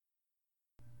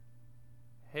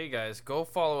Hey guys, go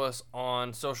follow us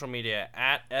on social media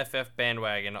at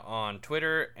FFBandwagon on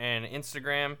Twitter and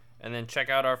Instagram, and then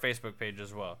check out our Facebook page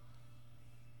as well.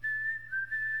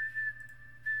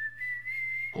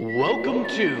 Welcome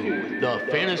to the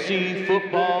Fantasy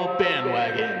Football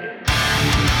Bandwagon.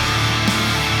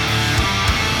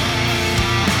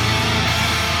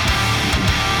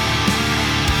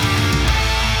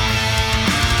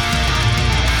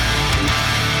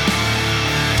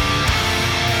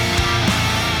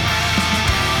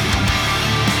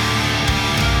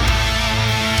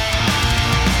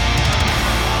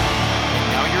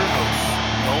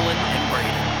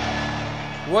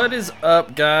 What is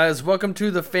up, guys? Welcome to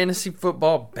the Fantasy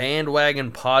Football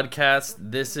Bandwagon Podcast.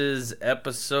 This is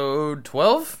episode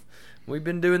 12. We've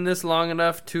been doing this long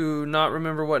enough to not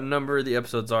remember what number the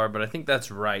episodes are, but I think that's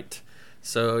right.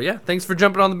 So, yeah, thanks for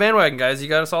jumping on the bandwagon, guys. You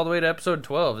got us all the way to episode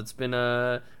 12. It's been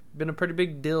a pretty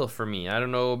big deal for me. I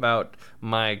don't know about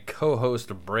my co-host,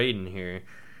 Brayden, here.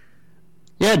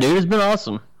 Yeah, dude, it's been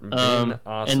awesome. Awesome.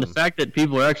 And the fact that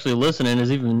people are actually listening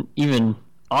is even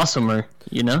awesomer,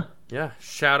 you know? Yeah,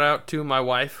 shout out to my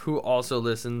wife who also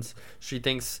listens. She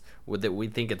thinks that we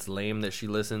think it's lame that she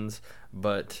listens,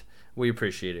 but we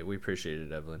appreciate it. We appreciate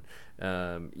it, Evelyn.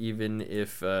 Even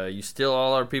if you steal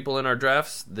all our people in our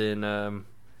drafts, then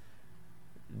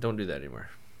don't do that anymore.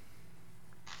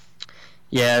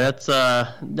 Yeah, that's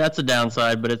a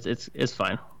downside, but it's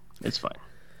fine. It's fine.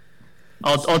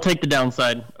 I'll take the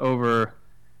downside over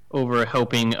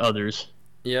helping others.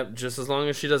 Yep, just as long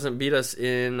as she doesn't beat us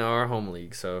in our home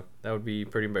league, so that would be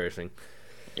pretty embarrassing.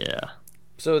 Yeah.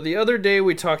 So the other day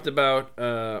we talked about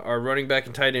our running back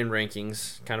and tight end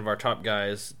rankings, kind of our top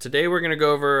guys. Today we're going to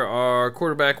go over our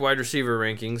quarterback wide receiver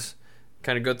rankings,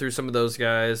 kind of go through some of those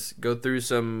guys, go through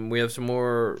we have some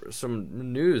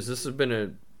news. This has been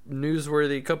a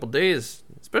newsworthy couple days,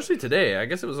 especially today. I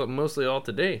guess it was mostly all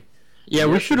today. Yeah,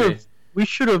 we should have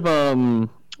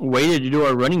waited to do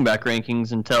our running back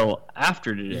rankings until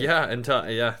after today. We got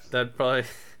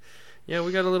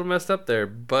a little messed up there,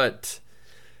 but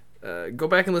go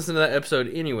back and listen to that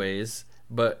episode anyways,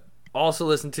 but also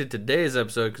listen to today's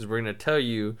episode because we're going to tell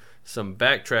you some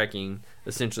backtracking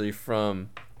essentially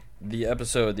from the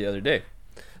episode the other day.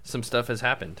 Some stuff has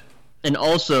happened. And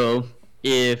also,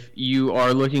 if you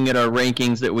are looking at our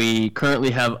rankings that we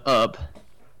currently have up,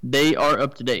 they are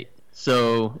up to date.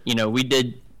 So, we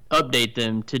did update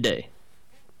them today.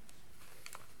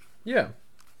 Yeah,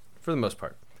 for the most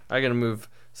part. I gotta move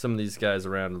some of these guys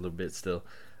around a little bit still.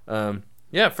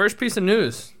 First piece of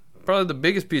news, probably the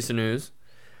biggest piece of news.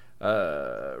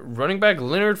 Running back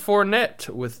Leonard Fournette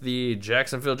with the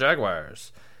Jacksonville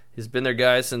Jaguars. He's been their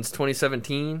guy since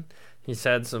 2017. He's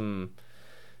had some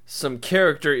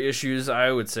character issues,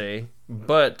 I would say,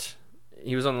 but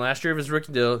he was on the last year of his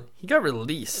rookie deal. He got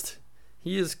released.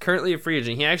 He is currently a free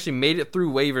agent. He actually made it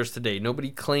through waivers today.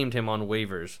 Nobody claimed him on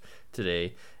waivers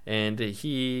today, and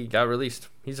he got released.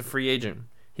 He's a free agent.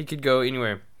 He could go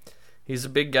anywhere. He's a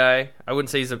big guy. I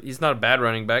wouldn't say he's not a bad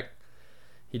running back.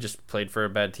 He just played for a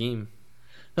bad team.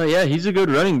 Oh, yeah, he's a good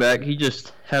running back. He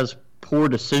just has poor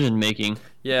decision-making,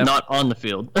 not on the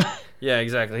field. Yeah,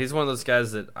 exactly. He's one of those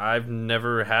guys that I've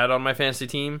never had on my fantasy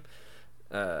team.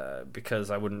 Because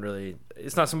I wouldn't really...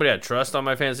 It's not somebody I trust on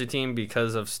my fantasy team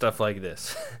because of stuff like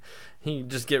this. He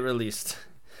just get released.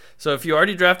 So if you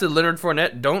already drafted Leonard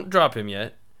Fournette, don't drop him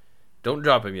yet.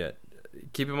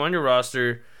 Keep him on your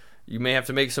roster. You may have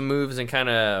to make some moves and kind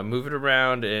of move it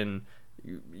around, and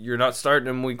you're not starting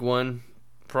him week one,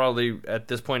 probably at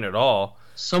this point at all.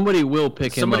 Somebody will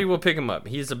pick him up. Somebody will pick him up.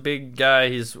 He's a big guy.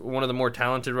 He's one of the more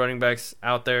talented running backs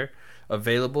out there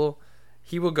available.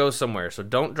 He will go somewhere, so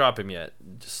don't drop him yet.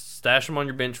 Just stash him on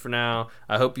your bench for now.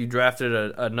 I hope you drafted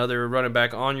another running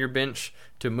back on your bench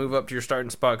to move up to your starting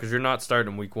spot because you're not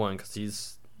starting week one because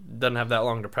he's doesn't have that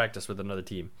long to practice with another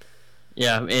team.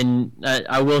 Yeah, and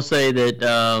I will say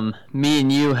that me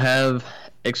and you have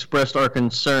expressed our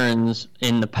concerns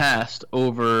in the past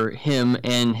over him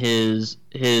and his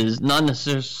not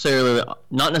necessarily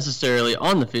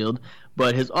on the field,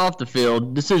 but his off the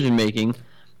field decision making.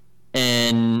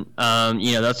 And,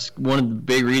 that's one of the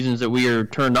big reasons that we are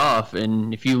turned off.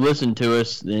 And if you listen to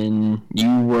us, then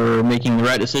you were making the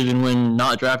right decision when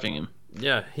not drafting him.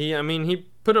 Yeah, he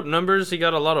put up numbers. He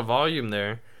got a lot of volume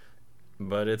there.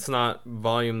 But it's not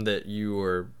volume that you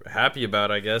were happy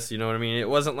about, I guess. You know what I mean? It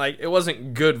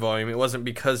wasn't good volume. It wasn't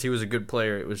because he was a good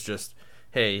player. It was just,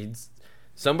 hey,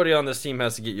 somebody on this team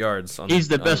has to get yards. He's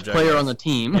the best player on the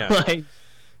team. Yeah.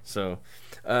 So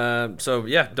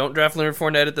don't draft Leonard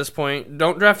Fournette at this point.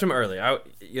 Don't draft him early.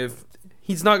 If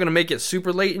he's not going to make it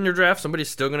super late in your draft, somebody's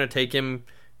still going to take him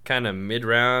kind of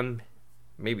mid-round,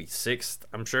 maybe 6th.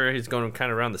 I'm sure he's going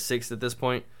kind of around the 6th at this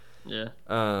point. Yeah.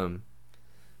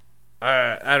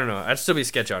 I don't know. I'd still be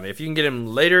sketchy on it. If you can get him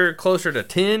later, closer to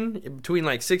 10, between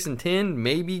like 6 and 10,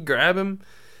 maybe grab him.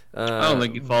 I don't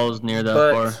think he falls near that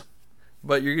far.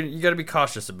 But you got to be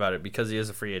cautious about it because he is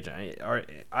a free agent.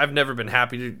 I've never been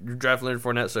happy to draft Leonard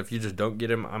Fournette, so if you just don't get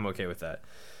him, I'm okay with that.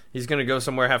 He's going to go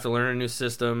somewhere, have to learn a new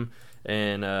system,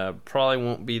 and probably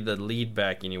won't be the lead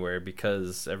back anywhere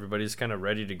because everybody's kind of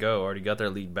ready to go. Already got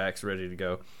their lead backs ready to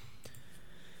go.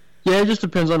 Yeah, it just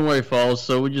depends on where he falls.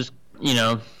 So we just,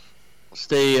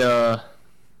 stay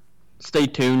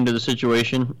tuned to the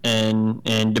situation,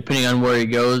 and depending on where he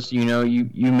goes, you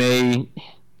may.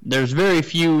 There's very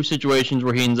few situations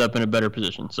where he ends up in a better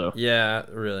position. So yeah,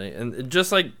 really, and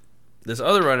just like this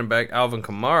other running back, Alvin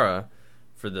Kamara,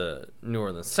 for the New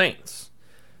Orleans Saints.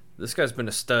 This guy's been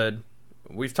a stud.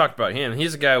 We've talked about him.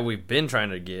 He's a guy we've been trying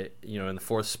to get, in the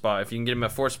 4th spot. If you can get him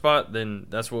at 4th spot, then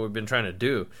that's what we've been trying to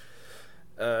do.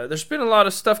 There's been a lot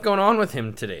of stuff going on with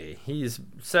him today. He's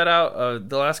set out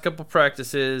the last couple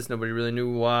practices. Nobody really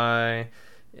knew why.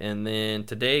 And then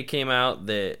today came out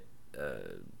that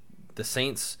the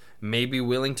Saints may be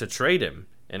willing to trade him.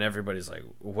 And everybody's like,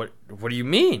 what do you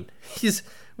mean?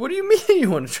 What do you mean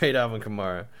you want to trade Alvin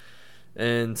Kamara?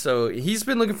 And so he's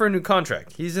been looking for a new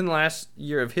contract. He's in the last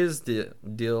year of his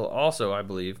deal also, I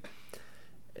believe,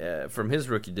 from his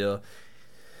rookie deal.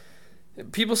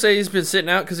 People say he's been sitting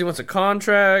out because he wants a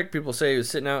contract. People say he was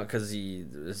sitting out because he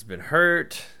has been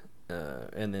hurt.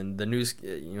 And then the news,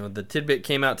 the tidbit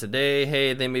came out today.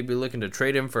 Hey, they may be looking to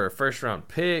trade him for a 1st-round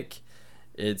pick.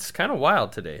 It's kind of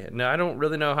wild today. Now, I don't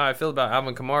really know how I feel about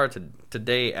Alvin Kamara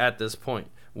today at this point.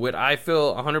 Would I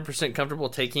feel 100% comfortable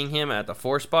taking him at the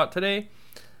 4th spot today?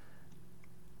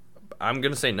 I'm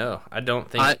going to say no. I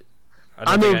don't think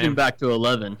I moved him back to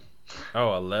 11.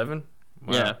 Oh, 11?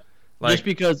 Wow. Yeah. Just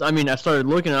because, I started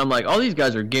looking and I'm like, all these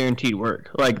guys are guaranteed work.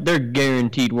 Like, they're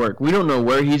guaranteed work. We don't know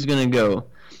where he's going to go.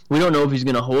 We don't know if he's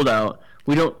going to hold out.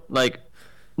 We don't,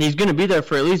 he's going to be there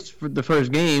for at least for the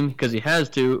first game because he has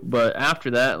to. But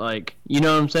after that, you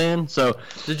know what I'm saying? So.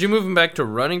 Did you move him back to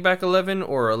running back 11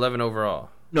 or 11 overall?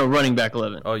 No, running back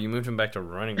 11. Oh, you moved him back to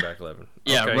running back 11.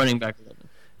 Yeah, okay. Running back 11.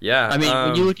 Yeah.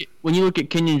 When you look at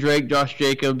Kenyon Drake, Josh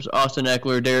Jacobs, Austin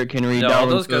Eckler, Derrick Henry, yeah, Dalvin all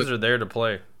those Cook, guys are there to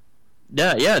play.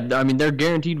 Yeah. They're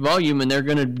guaranteed volume, and they're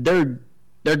gonna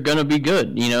be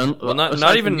good. Well,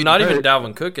 not even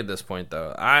Dalvin Cook at this point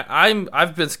though.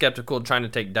 I've been skeptical trying to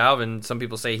take Dalvin. Some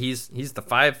people say he's the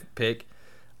 5 pick.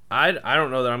 I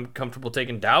don't know that I'm comfortable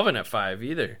taking Dalvin at 5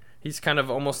 either. He's kind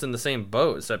of almost in the same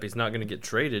boat, except he's not going to get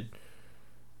traded.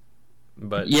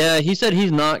 But yeah, he said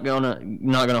he's not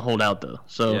gonna hold out though.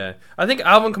 So yeah, I think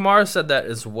Alvin Kamara said that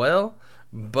as well.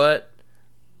 But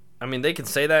they can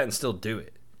say that and still do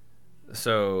it.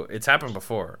 So it's happened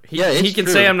before. He can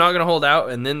say I'm not gonna hold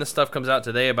out, and then the stuff comes out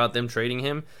today about them trading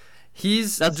him.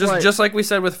 Just like we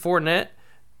said with Fournette,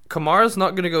 Kamara's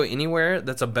not gonna go anywhere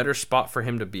that's a better spot for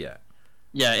him to be at.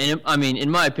 Yeah, and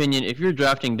in my opinion, if you're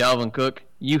drafting Dalvin Cook,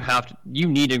 you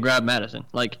need to grab Madison.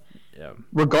 Yeah.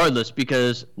 Regardless,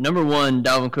 because number 1,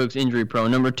 Dalvin Cook's injury prone.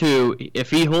 Number 2,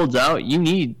 if he holds out,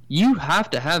 you have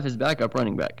to have his backup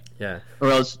running back. Yeah.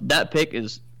 Or else that pick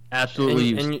is absolutely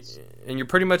useless. And you're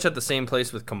pretty much at the same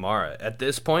place with Kamara at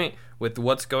this point. With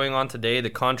what's going on today, the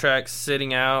contracts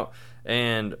sitting out,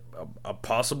 and a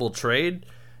possible trade,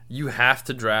 you have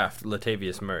to draft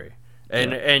Latavius Murray.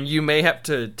 And you may have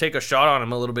to take a shot on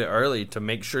him a little bit early to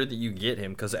make sure that you get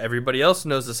him because everybody else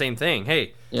knows the same thing.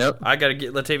 Hey, I got to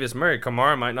get Latavius Murray.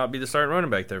 Kamara might not be the starting running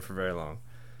back there for very long.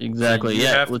 Exactly.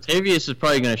 So Latavius is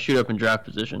probably going to shoot up in draft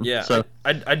position. Yeah. So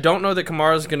I don't know that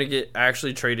Kamara is going to get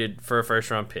actually traded for a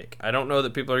 1st-round pick. I don't know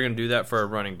that people are going to do that for a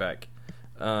running back.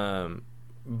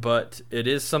 But it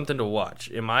is something to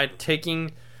watch. Am I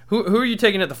taking who are you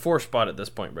taking at the 4th spot at this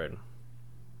point, Brayden?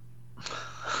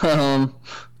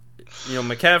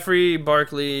 McCaffrey,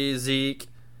 Barkley, Zeke.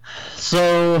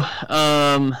 So,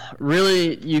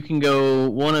 really, you can go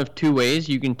one of 2 ways.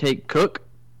 You can take Cook,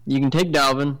 you can take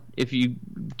Dalvin,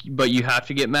 but you have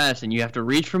to get Madison. You have to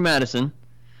reach for Madison,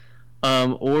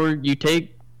 or you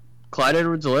take Clyde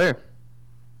Edwards-Helaire.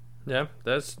 Yeah,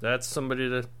 that's somebody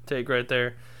to take right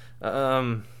there.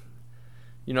 I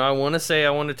want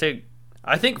to take.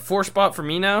 I think 4th spot for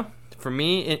me now. For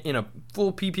me, in a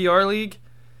full PPR league.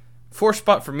 4th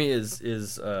spot for me is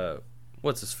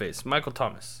what's his face? Michael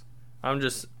Thomas. I'm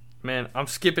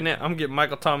skipping it. I'm getting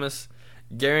Michael Thomas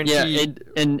guaranteed.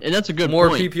 Yeah, and that's a good more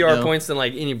point. PPR points than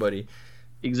anybody.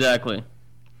 Exactly.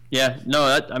 Yeah, no,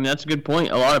 that's a good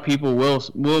point. A lot of people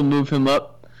will move him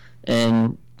up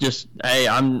and just, hey,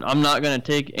 I'm not gonna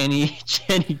take any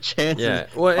chances. Yeah,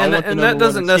 well, and that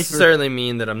doesn't necessarily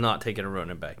mean that I'm not taking a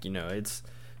running back. It's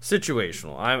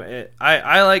situational.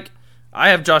 I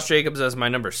have Josh Jacobs as my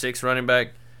number 6 running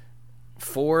back.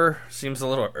 4 seems a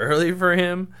little early for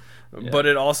him, but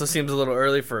it also seems a little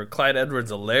early for Clyde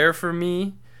Edwards-Helaire for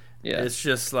me. Yeah, it's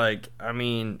just like,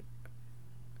 and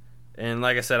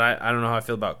like I said, I don't know how I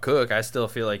feel about Cook. I still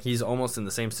feel like he's almost in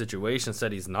the same situation.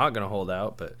 Said he's not going to hold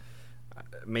out, but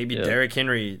maybe Derrick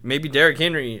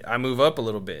Henry, I move up a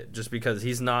little bit just because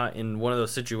he's not in one of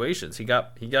those situations. He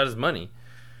got his money.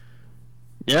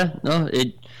 Yeah, no,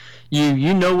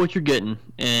 you know what you're getting,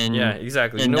 and yeah,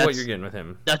 exactly. You know what you're getting with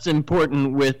him. That's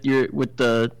important with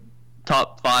the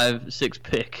top 5-6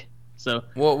 pick. So,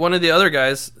 well, one of the other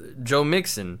guys, Joe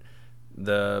Mixon,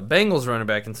 the Bengals running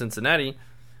back in Cincinnati.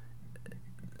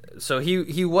 So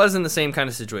he was in the same kind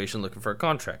of situation, looking for a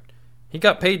contract. He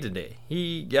got paid today.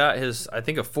 He got his, I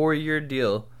think, a 4-year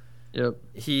deal. Yep.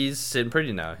 He's sitting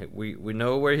pretty now. We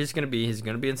know where he's going to be. He's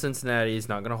going to be in Cincinnati. He's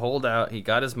not going to hold out. He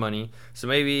got his money. So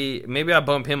maybe I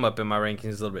bump him up in my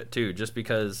rankings a little bit too, just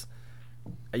because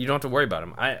you don't have to worry about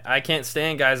him. I can't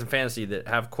stand guys in fantasy that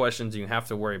have questions you have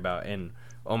to worry about. And,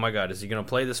 oh, my God, is he going to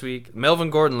play this week? Melvin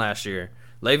Gordon last year.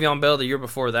 Le'Veon Bell the year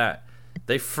before that.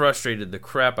 They frustrated the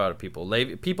crap out of people.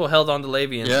 People held on to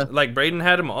Le'Veon. Like Brayden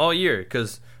had him all year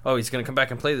because, he's going to come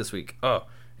back and play this week. Oh,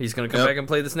 he's going to come back and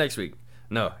play this next week.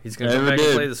 No, he's going to come back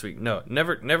and play this week. No,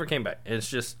 never came back. It's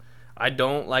just, I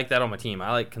don't like that on my team.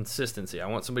 I like consistency. I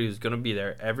want somebody who's going to be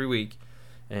there every week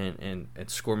and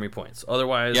score me points.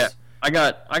 Otherwise, I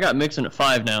got Mixon at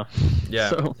 5 now.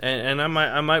 Yeah, so. and I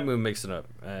might move Mixon up.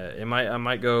 I might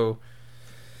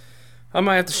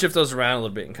have to shift those around a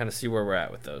little bit and kind of see where we're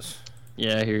at with those.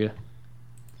 Yeah, I hear you.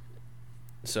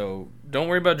 So don't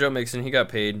worry about Joe Mixon. He got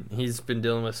paid. He's been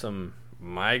dealing with some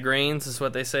migraines, is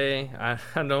what they say. I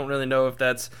don't really know if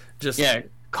that's just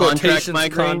contract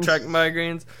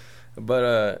migraines.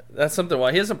 But that's something.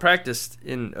 Well, he hasn't practiced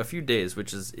in a few days,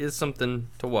 which is something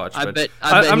to watch. I but bet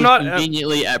I'm he's not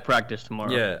conveniently at practice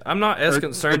tomorrow. Yeah, I'm not as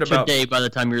concerned about today by the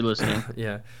time you're listening.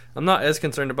 Yeah, I'm not as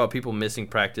concerned about people missing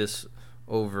practice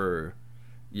over.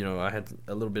 I had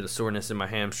a little bit of soreness in my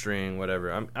hamstring,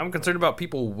 whatever. I'm concerned about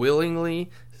people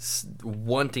willingly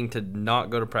wanting to not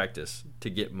go to practice to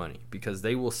get money because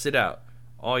they will sit out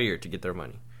all year to get their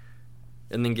money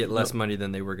and then get less money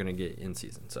than they were going to get in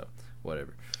season. So,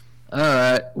 whatever. All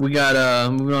right. We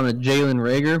got moving on to Jalen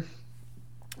Reagor.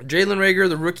 Jalen Reagor,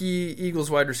 the rookie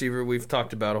Eagles wide receiver, we've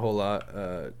talked about a whole lot.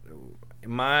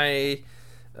 My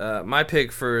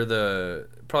pick for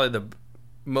probably the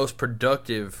most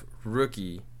productive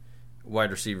rookie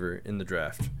wide receiver in the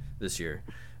draft this year.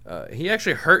 He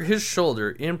actually hurt his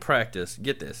shoulder in practice.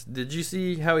 Get this. Did you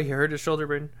see how he hurt his shoulder,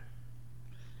 Brayden?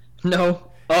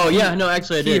 No. Oh, yeah. No,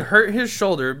 actually I did. He hurt his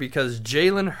shoulder because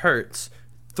Jalen Hurts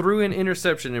threw an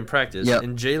interception in practice,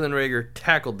 and Jalen Reagor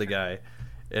tackled the guy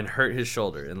and hurt his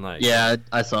shoulder. And yeah,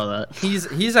 I saw that.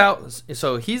 He's out.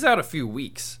 So he's out a few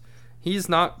weeks. He's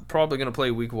not probably going to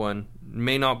play week 1.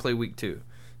 May not play week 2.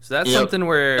 So that's something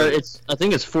where I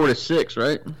think it's 4 to 6,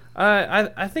 right?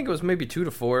 I think it was maybe 2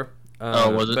 to 4.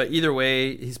 Was it? But either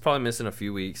way, he's probably missing a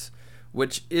few weeks,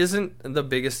 which isn't the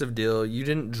biggest of deal. You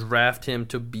didn't draft him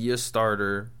to be a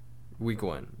starter week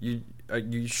 1. You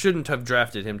shouldn't have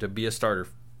drafted him to be a starter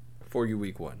for you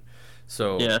week 1.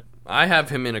 So I have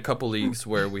him in a couple leagues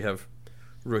where we have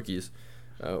rookies.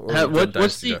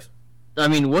 What's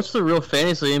the real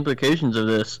fantasy implications of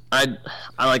this? I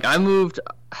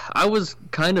was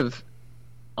kind of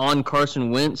on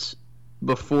Carson Wentz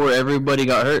before everybody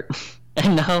got hurt,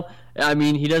 and now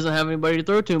he doesn't have anybody to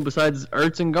throw to him besides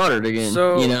Ertz and Goddard again.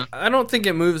 So I don't think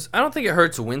it moves. I don't think it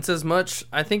hurts Wentz as much.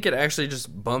 I think it actually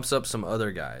just bumps up some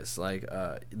other guys, like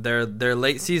their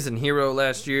late season hero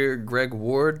last year, Greg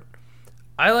Ward.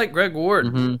 I like Greg Ward.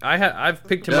 Mm-hmm. I've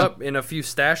picked him up in a few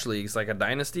stash leagues, like a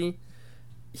dynasty.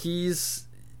 He was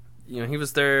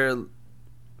their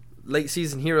late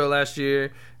season hero last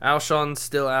year. Alshon's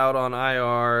still out on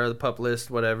IR, the pup list,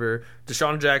 whatever.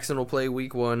 Deshaun Jackson will play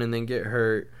week 1 and then get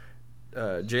hurt.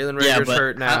 Jalen Reagor's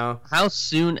hurt now. How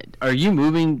soon are you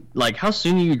moving? How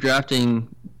soon are you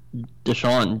drafting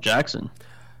Deshaun Jackson?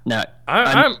 Now,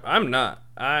 I'm not.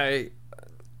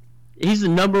 He's the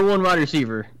number 1 wide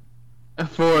receiver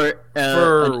for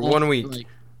 1 week.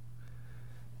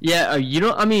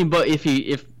 But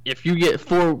if you get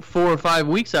 4 or 5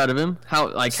 weeks out of him, how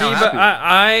happy?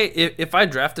 But if I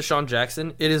draft Deshaun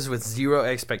Jackson, it is with 0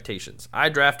 expectations. I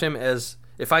draft him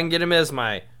if I can get him as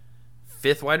my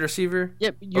 5th wide receiver.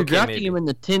 Yeah, you're drafting him in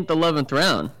the 10th, 11th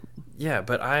round. Yeah,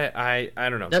 but I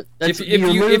don't know. If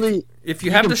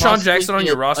you have Deshaun Jackson on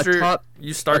your roster,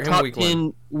 you start him week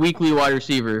 1. Weekly wide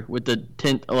receiver with the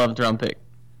 10th, 11th round pick.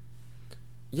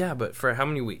 Yeah, but for how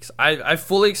many weeks? I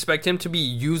fully expect him to be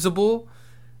usable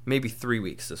maybe 3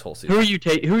 weeks this whole season. Who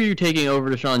are you taking over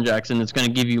Deshaun Jackson that's going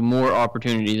to give you more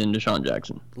opportunity than Deshaun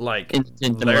Jackson? Like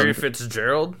Larry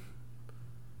Fitzgerald?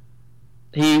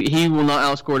 He will not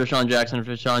outscore Deshaun Jackson if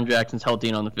Deshaun Jackson's healthy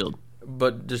and on the field.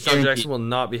 But Deshaun Jackson will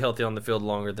not be healthy on the field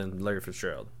longer than Larry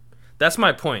Fitzgerald. That's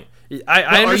my point.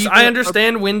 I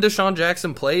understand when Deshaun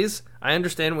Jackson plays. I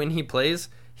understand when he plays.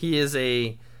 He is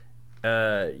a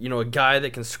guy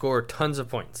that can score tons of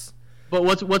points. But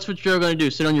what's Fitzgerald going to do?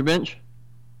 Sit on your bench?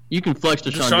 You can flex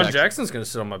Deshaun Jackson. Jackson's going to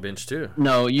sit on my bench too.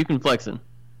 No, you can flex him.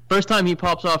 First time he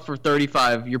pops off for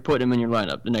 35, you're putting him in your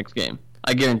lineup the next game.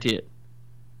 I guarantee it.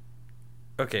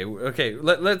 Okay.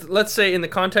 Let's say in the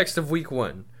context of week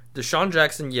 1, Deshaun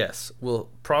Jackson, yes, will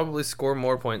probably score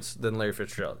more points than Larry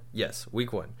Fitzgerald. Yes,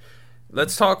 week 1.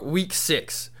 Let's talk week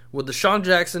 6. Will Deshaun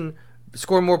Jackson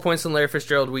score more points than Larry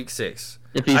Fitzgerald week 6?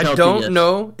 If he's healthy, I don't yes.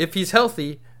 know. If he's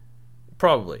healthy,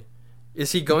 probably.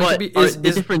 Is he going to be?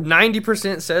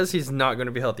 90% says he's not going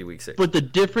to be healthy week 6. But the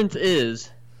difference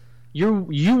is, you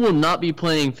will not be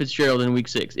playing Fitzgerald in week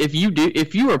 6. If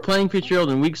you are playing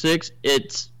Fitzgerald in week 6,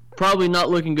 it's probably not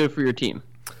looking good for your team.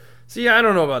 See, I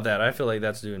don't know about that. I feel like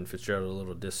that's doing Fitzgerald a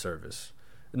little disservice.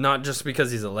 Not just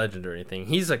because he's a legend or anything.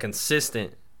 He's a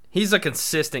consistent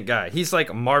guy. He's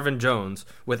like Marvin Jones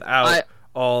without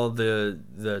all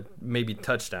the maybe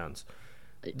touchdowns.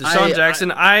 Deshaun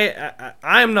Jackson, I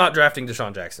am not drafting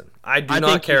Deshaun Jackson. I do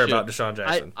not care about Deshaun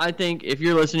Jackson. I think if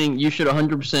you're listening, you should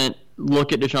 100%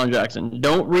 look at Deshaun Jackson.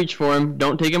 Don't reach for him.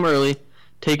 Don't take him early.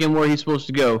 Take him where he's supposed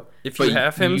to go. If you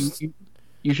have him...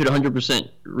 You should 100%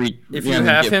 reach. If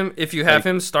you have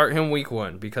him, start him week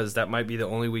 1 because that might be the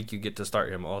only week you get to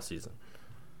start him all season.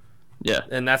 Yeah,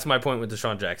 and that's my point with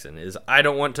Deshaun Jackson is I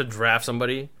don't want to draft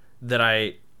somebody that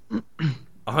I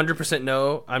 100%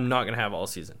 know I'm not going to have all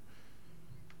season.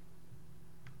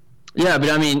 Yeah,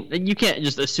 but I mean, you can't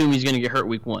just assume he's going to get hurt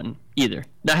week 1 either.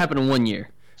 That happened in 1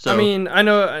 year. So I mean, I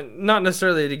know not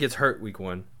necessarily that he gets hurt week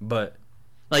 1, but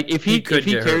like if he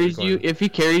carries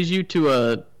you to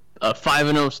a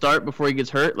 5-0 start before he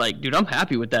gets hurt, like, dude, I'm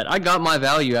happy with that. I got my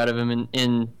value out of him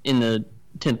in the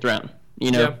 10th round. You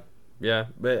know? Yeah,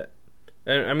 but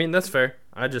I mean that's fair.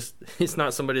 He's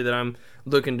not somebody that I'm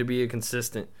looking to be a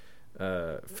consistent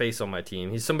face on my team.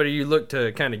 He's somebody you look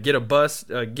to kind of get a burst,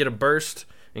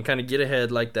 and kind of get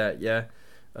ahead like that. Yeah,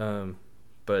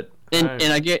 but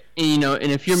I get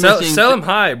and if you're sell him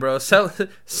high, bro. Sell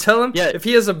him. Yeah, if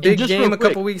he has a big game a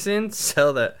couple weeks in,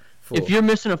 sell that. If you're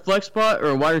missing a flex spot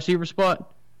or a wide receiver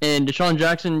spot and Deshaun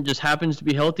Jackson just happens to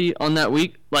be healthy on that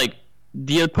week, like,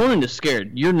 the opponent is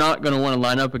scared. You're not going to want to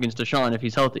line up against Deshaun if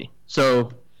he's healthy.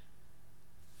 So,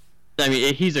 I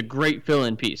mean, he's a great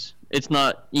fill-in piece. It's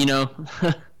not, Yeah,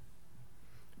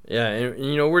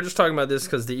 and we're just talking about this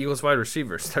because the Eagles wide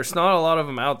receivers, there's not a lot of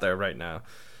them out there right now.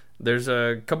 There's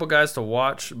a couple guys to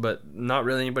watch, but not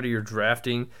really anybody you're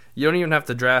drafting. You don't even have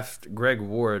to draft Greg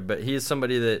Ward, but he is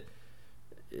somebody that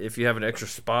if you have an extra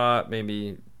spot,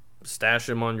 maybe stash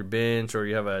him on your bench, or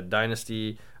you have a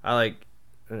dynasty.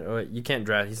 You can't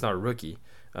draft. He's not a rookie,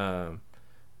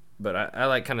 but I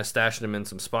like kind of stashing him in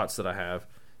some spots that I have,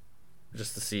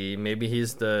 just to see maybe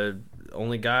he's the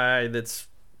only guy that's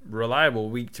reliable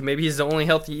week 2. Maybe he's the only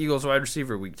healthy Eagles wide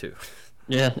receiver week 2.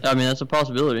 Yeah, I mean that's a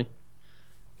possibility.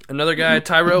 Another guy,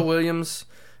 Tyrell Williams,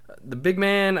 the big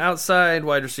man outside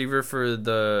wide receiver for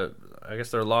I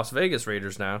guess they're Las Vegas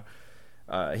Raiders now.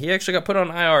 He actually got put on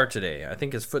IR today. I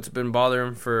think his foot's been bothering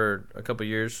him for a couple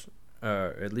years.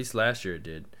 At least last year it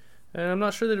did. And I'm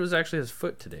not sure that it was actually his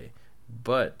foot today.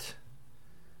 But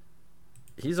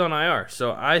he's on IR.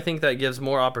 So I think that gives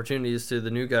more opportunities to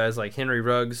the new guys like Henry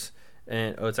Ruggs.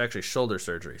 It's actually shoulder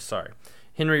surgery. Sorry.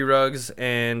 Henry Ruggs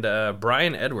and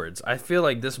Bryan Edwards. I feel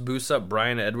like this boosts up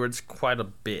Bryan Edwards quite a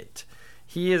bit.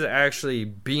 He is actually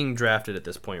being drafted at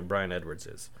this point, Bryan Edwards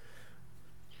is.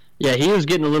 Yeah, he was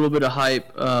getting a little bit of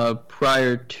hype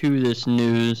prior to this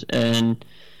news, and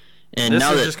this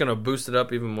now is just going to boost it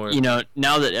up even more. Now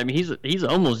that he's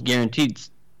almost guaranteed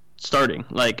starting.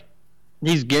 Like,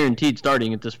 he's guaranteed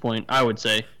starting at this point, I would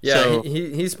say. Yeah, so,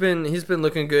 he's been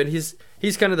looking good. He's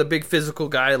kind of the big physical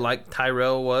guy like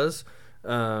Tyrell was,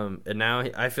 and now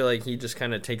I feel like he just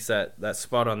kind of takes that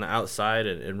spot on the outside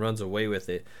and runs away with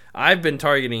it. I've been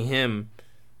targeting him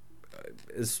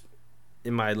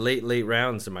in my late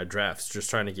rounds in my drafts, just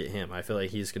trying to get him. I feel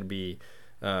like he's going to be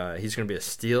a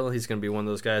steal. He's going to be one of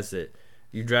those guys that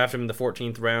you draft him in the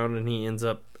 14th round and he ends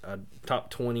up a top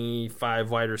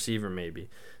 25 wide receiver maybe.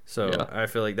 So Yeah. I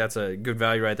feel like that's a good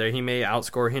value right there. He may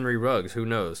outscore Henry Ruggs. Who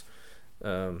knows?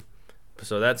 So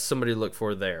that's somebody to look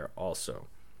for there also.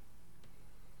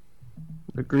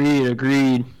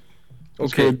 Agreed.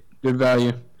 Okay. Good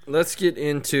value. Let's get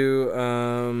into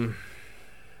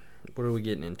what are we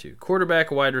getting into?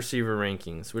 Quarterback, wide receiver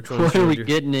rankings. Which one? What are we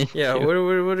getting into? Yeah, what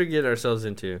do we get ourselves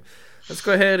into? Let's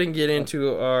go ahead and get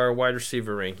into our wide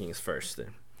receiver rankings first.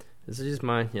 Then, is these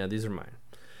mine? Yeah, these are mine.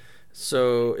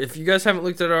 So if you guys haven't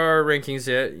looked at our rankings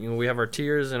yet, we have our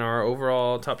tiers and our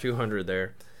overall top 200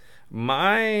 there.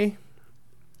 My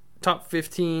top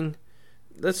 15.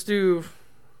 Let's do.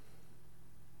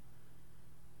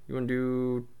 You want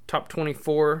to do top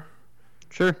 24?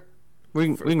 Sure.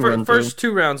 We can run first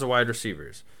 2 rounds of wide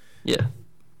receivers. Yeah.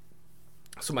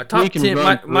 So my top 10,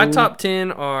 my top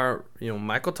 10 are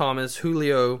Michael Thomas,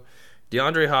 Julio,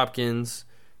 DeAndre Hopkins,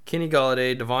 Kenny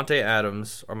Golladay, Devontae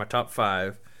Adams are my top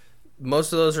 5.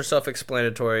 Most of those are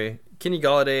self-explanatory. Kenny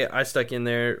Golladay, I stuck in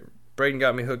there. Brayden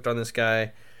got me hooked on this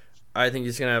guy. I think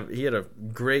he had a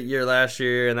great year last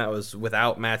year, and that was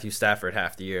without Matthew Stafford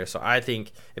half the year. So I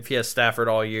think if he has Stafford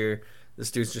all year, this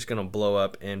dude's just going to blow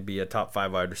up and be a top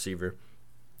 5 wide receiver.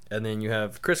 And then you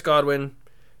have Chris Godwin,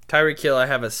 Tyreek Hill. I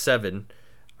have at 7.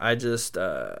 I just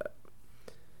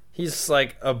he's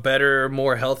like a better,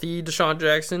 more healthy Deshaun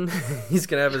Jackson. he's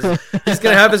gonna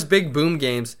have his big boom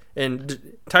games,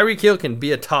 and Tyreek Hill can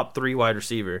be a top 3 wide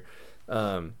receiver.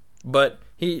 But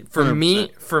for me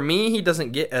he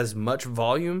doesn't get as much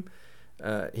volume.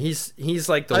 He's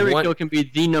like the Tyreek one. Hill can be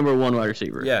the number 1 wide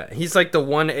receiver. Yeah, he's like the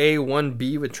 1A,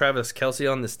 1B with Travis Kelce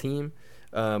on this team.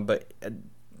 But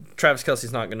Travis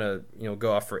Kelce's not gonna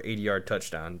go off for 80-yard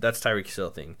touchdown. That's Tyreek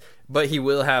Hill thing. But he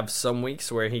will have some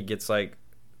weeks where he gets like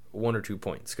 1 or 2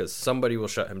 points because somebody will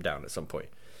shut him down at some point.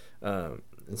 And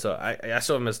so I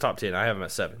saw him as top 10. I have him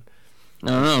at 7. I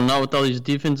don't know, not with all these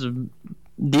defensive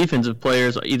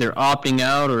players either opting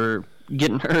out or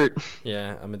getting hurt.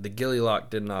 Yeah, I mean the Gilly Lock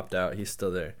didn't opt out. He's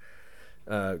still there.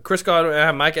 Chris Godwin. I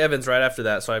have Mike Evans right after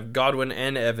that. So I have Godwin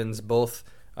and Evans both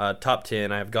top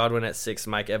 10. I have Godwin at 6,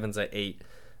 Mike Evans at 8.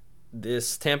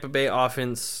 This Tampa Bay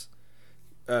offense,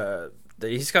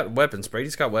 he's got weapons.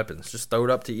 Brady's got weapons. Just throw it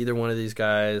up to either one of these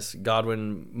guys.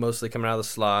 Godwin mostly coming out of the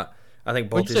slot. I think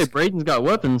both. What'd you say? Braden's got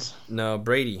weapons. No,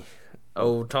 Brady.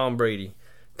 Oh, Tom Brady.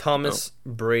 Thomas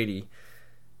Brady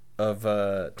of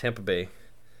Tampa Bay.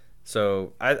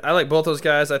 So I like both those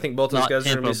guys. I think both those guys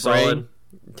are going to be solid.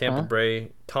 Tampa Bay.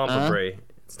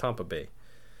 It's Tampa Bay.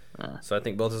 So I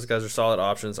think both those guys are solid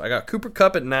options. I got Cooper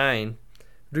Kupp at 9.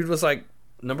 Dude was like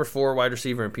number 4 wide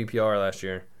receiver in PPR last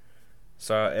year.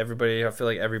 So I feel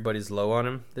like everybody's low on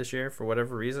him this year for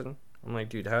whatever reason. I'm like,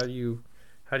 dude, how do you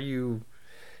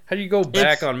go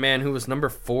back on man who was number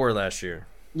 4 last year?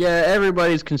 Yeah,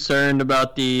 everybody's concerned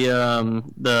about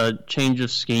the change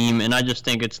of scheme, and I just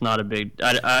think it's not a big.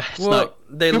 They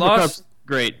Cooper lost. Kupp's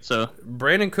great, so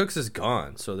Brandon Cooks is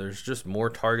gone, so there's just more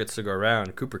targets to go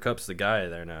around. Cooper Kupp's the guy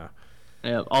there now.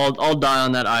 yeah, I'll die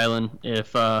on that island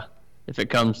if it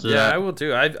comes to that. Yeah, I will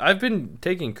too. I've been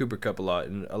taking Cooper Kupp a lot,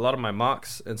 and a lot of my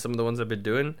mocks and some of the ones I've been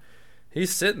doing,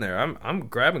 he's sitting there. I'm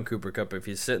grabbing Cooper Kupp if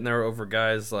he's sitting there over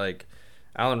guys like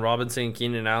Allen Robinson,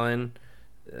 Keenan Allen.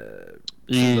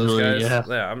 Those guys,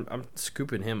 yeah, I'm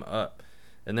scooping him up.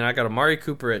 And then I got Amari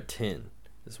Cooper at 10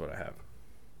 is what I have.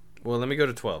 Well, let me go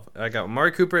to 12. I got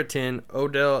Amari Cooper at 10,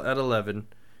 Odell at 11,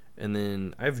 and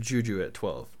then I have Juju at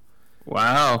 12.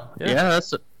 Wow. Yeah,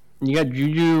 you got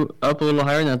Juju up a little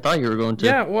higher than I thought you were going to.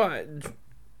 Yeah, well,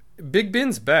 Big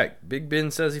Ben's back. Big Ben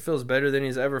says he feels better than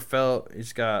he's ever felt.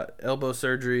 He's got elbow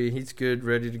surgery. He's good,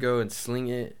 ready to go and sling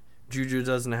it. Juju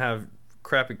doesn't have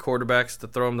crappy quarterbacks to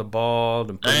throw him the ball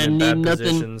and put him in bad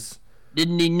positions.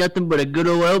 Didn't need nothing but a good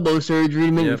old elbow surgery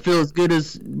to make him feel as good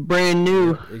as brand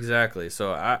new. Yep, exactly.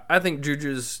 So I think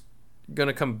Juju's going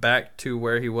to come back to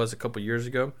where he was a couple years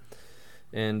ago,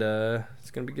 and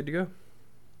it's going to be good to go.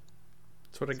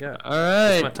 That's what I got. All right.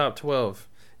 That's my top 12.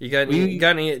 You got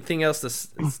anything else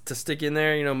to stick in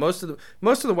there? Most of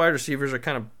the wide receivers are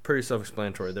kind of pretty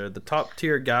self-explanatory. They're the top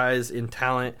tier guys in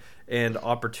talent and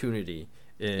opportunity.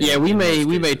 We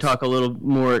may talk a little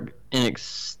more Can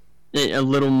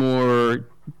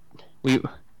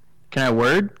I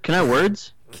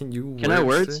words?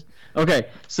 Okay,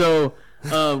 so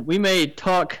we may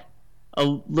talk a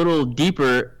little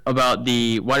deeper about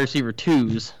the wide receiver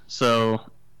 2s. So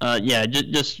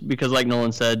just because, like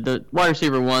Nolan said, the wide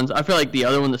receiver 1s, I feel like the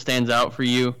other one that stands out for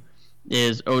you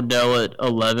is Odell at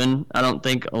 11. I don't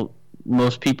think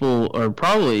most people are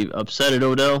probably upset at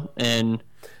Odell and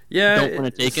don't want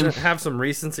to take him. Have some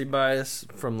recency bias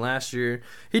from last year.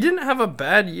 He didn't have a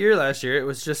bad year last year. It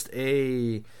was just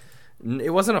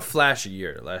It wasn't a flashy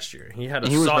year last year. He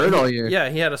was hurt all year. Yeah,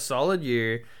 he had a solid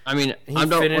year. I mean, I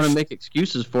don't want to make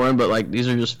excuses for him, but like these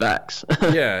are just facts.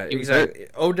 Yeah, exactly.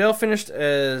 Odell finished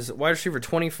as wide receiver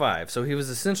 25, so he was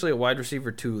essentially a wide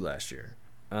receiver 2 last year.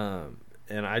 And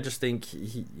I just think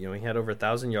he had over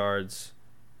 1,000 yards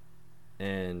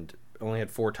and only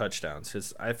had 4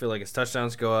 touchdowns. I feel like his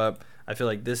touchdowns go up. I feel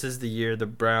like this is the year the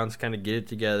Browns kind of get it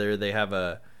together. They have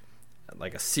a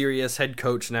serious head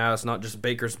coach now. It's not just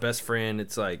Baker's best friend.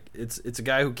 It's like it's a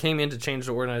guy who came in to change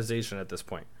the organization at this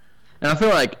point. And I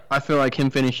feel like him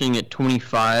finishing at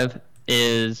 25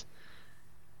 is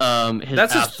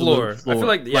that's his floor. I feel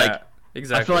like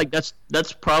exactly. I feel like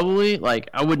that's probably like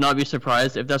I would not be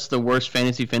surprised if that's the worst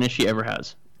fantasy finish he ever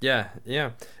has. Yeah.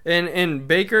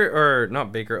 And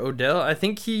Odell, I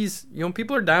think he's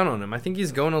people are down on him. I think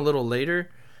he's going a little later.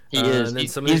 He is.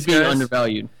 He's being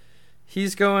undervalued.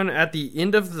 He's going at the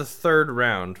end of the third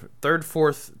round,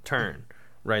 fourth turn,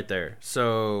 right there.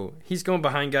 So he's going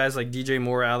behind guys like DJ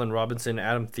Moore, Allen Robinson,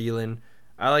 Adam Thielen.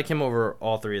 I like him over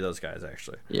all 3 of those guys,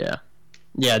 actually. Yeah.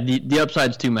 The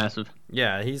upside's too massive.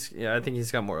 Yeah, I think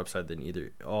he's got more upside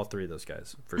than all 3 of those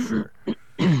guys for sure.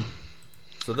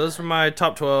 So those are my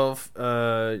top 12.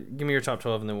 Give me your top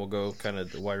 12, and then we'll go kind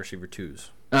of the wide receiver 2s.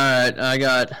 All right, I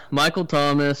got Michael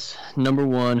Thomas, number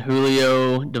 1,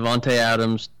 Julio, Devontae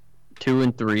Adams, 2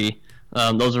 and 3.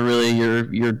 Those are really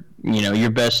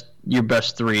your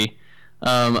best 3.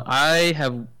 I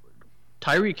have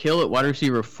Tyreek Hill at wide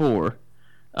receiver 4.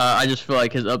 I just feel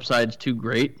like his upside's too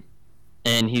great,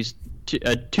 and he's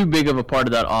too big of a part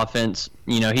of that offense.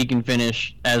 He can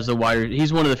finish as the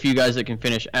he's one of the few guys that can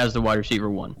finish as the wide receiver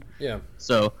 1. Yeah.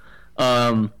 So,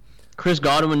 Chris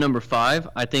Godwin, number 5.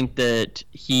 I think that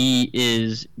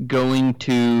Brady's going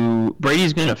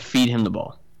to feed him the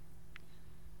ball.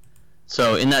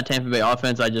 So in that Tampa Bay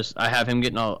offense, I have him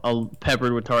getting all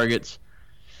peppered with targets.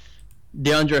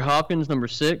 DeAndre Hopkins, number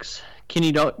 6.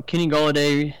 Kenny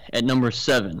Golladay at number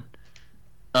 7.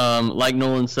 Like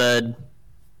Nolan said,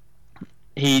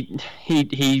 he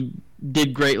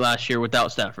did great last year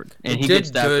without Stafford, and he did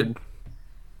Stafford. Good.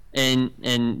 And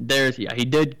he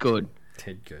did good.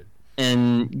 Did good.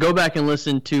 And go back and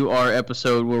listen to our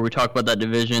episode where we talk about that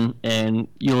division, and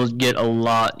you'll get a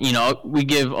lot. We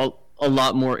give a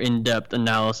lot more in-depth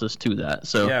analysis to that.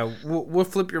 So yeah, we'll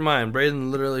flip your mind.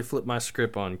 Brayden literally flipped my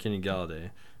script on Kenny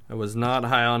Golladay. I was not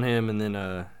high on him, and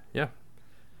then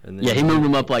he moved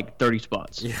him up like 30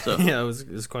 spots. Yeah, so. Yeah, it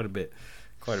was quite a bit.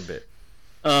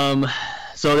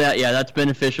 So that's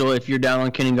beneficial. If you're down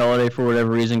on Kenny Golladay for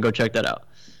whatever reason, go check that out.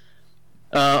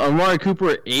 Amari Cooper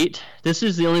at 8. This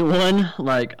is the only one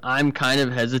I'm kind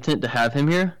of hesitant to have him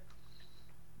here,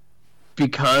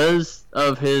 because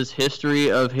of his history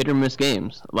of hit or miss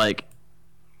games.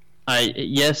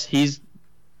 He's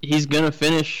gonna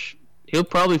finish. He'll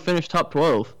probably finish top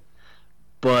 12.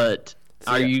 But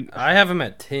I have him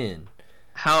at 10.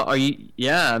 How are you?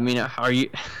 Yeah, I mean, how are you?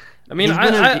 I mean,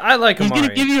 I like Amari. He's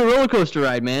gonna give you a roller coaster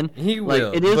ride, man. He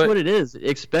will. It is what it is.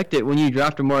 Expect it when you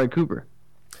draft Amari Cooper.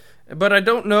 But I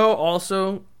don't know.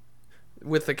 Also,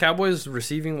 with the Cowboys'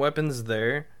 receiving weapons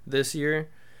there this year,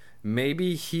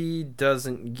 maybe he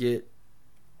doesn't get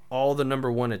all the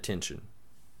number 1 attention.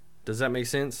 Does that make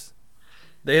sense?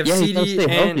 They have CD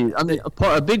and I mean,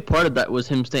 a big part of that was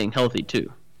him staying healthy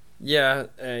too.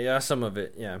 Yeah, some of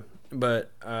it, yeah.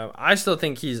 But I still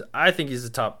think he's a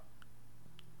top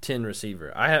 10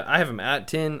 receiver. I have him at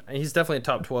 10. He's definitely a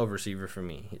top 12 receiver for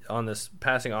me. On this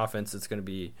passing offense, it's going to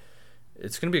be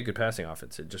a good passing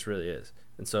offense. It just really is.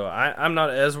 And so I'm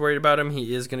not as worried about him.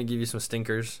 He is going to give you some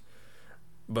stinkers.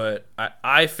 But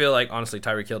I feel like, honestly,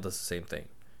 Tyreek Hill does the same thing.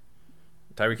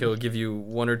 Tyreek Hill will give you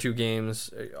 1 or 2 games.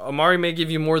 Amari may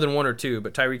give you more than 1 or 2,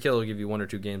 but Tyreek Hill will give you 1 or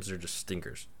 2 games that are just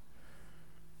stinkers.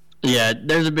 Yeah,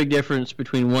 there's a big difference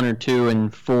between 1 or 2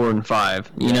 and 4 and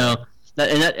 5. You know,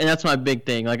 that's my big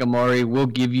thing. Like, Amari will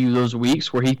give you those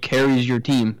weeks where he carries your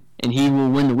team, and he will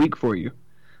win the week for you.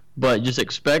 But just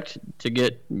expect to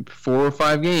get 4 or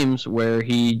 5 games where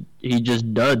he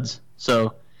just duds.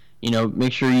 So,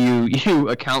 make sure you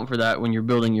account for that when you're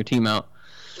building your team out.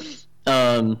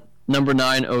 Number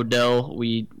 9, Odell.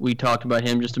 We talked about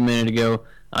him just a minute ago.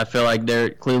 I feel like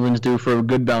Cleveland's due for a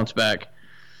good bounce back.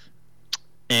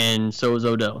 And so is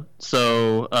Odell.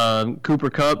 So Cooper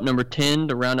Kupp, number 10,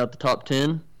 to round out the top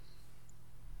 10.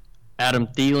 Adam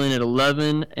Thielen at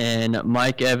 11, and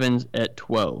Mike Evans at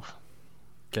 12.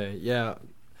 Okay, yeah.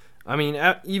 I mean,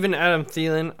 even Adam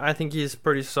Thielen, I think he's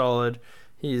pretty solid.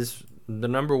 He's the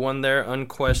number 1 there,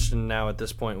 unquestioned now at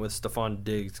this point with Stephon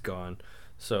Diggs gone.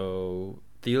 So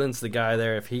Thielen's the guy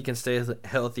there. If he can stay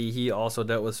healthy, he also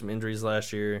dealt with some injuries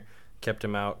last year, kept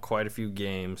him out quite a few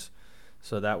games.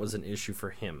 so that was an issue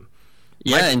for him.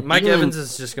 Yeah, Mike Evans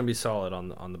is just going to be solid on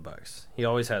the Bucs. He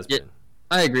always has been.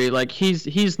 I agree. Like he's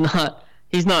not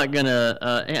gonna.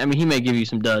 I mean, he may give you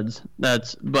some duds.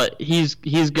 But he's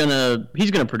gonna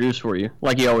produce for you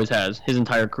like he always has his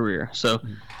entire career. So,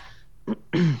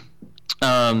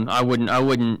 I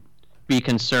wouldn't be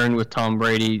concerned with Tom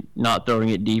Brady not throwing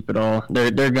it deep at all.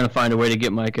 They're gonna find a way to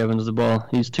get Mike Evans the ball.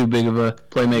 He's too big of a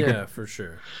playmaker. Yeah, for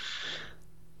sure.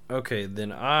 Okay,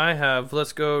 then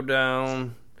let's go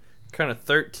down kind of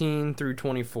 13 through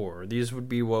 24. These would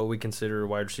be what we consider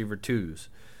wide receiver 2s,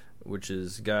 which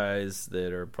is guys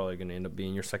that are probably going to end up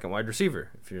being your second wide receiver,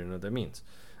 if you don't know what that means.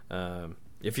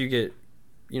 If you get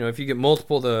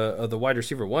multiple of the wide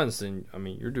receiver 1s, then I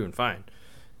mean you're doing fine.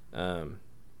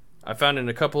 I found in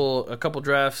a couple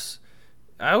drafts,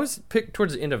 I always pick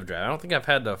towards the end of a draft. I don't think I've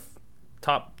had the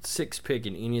top 6 pick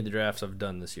in any of the drafts I've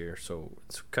done this year, so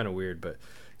it's kind of weird. But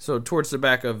so towards the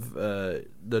back of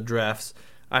the drafts,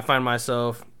 I find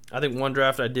myself. I think one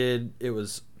draft I did,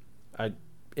 I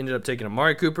ended up taking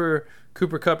Amari Cooper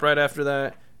Kupp right after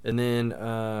that, and then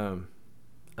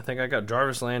I think I got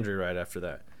Jarvis Landry right after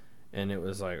that, and it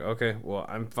was like, okay, well,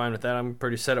 I'm fine with that. I'm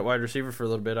pretty set at wide receiver for a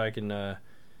little bit. I can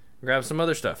grab some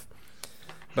other stuff,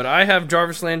 but I have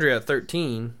Jarvis Landry at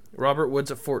 13, Robert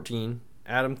Woods at 14,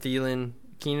 Adam Thielen,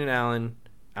 Keenan Allen,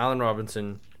 Allen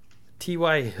Robinson,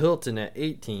 T.Y. Hilton at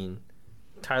 18,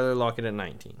 Tyler Lockett at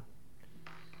 19.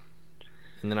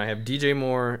 And then I have DJ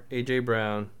Moore, A.J.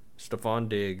 Brown, Stephon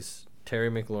Diggs,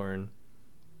 Terry McLaurin,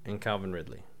 and Calvin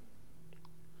Ridley.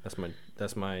 That's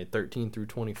my 13 through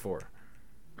 24.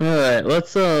 All right, let's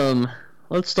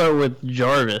start with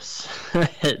Jarvis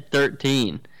at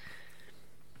 13.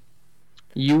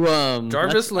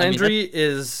 Jarvis Landry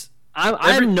is.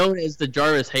 I'm known as the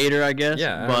Jarvis hater, I guess.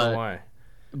 Yeah, I don't know why.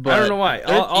 But I don't know why.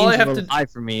 All I have to lie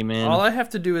for me, man. All I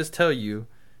have to do is tell you.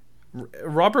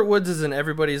 Robert Woods is in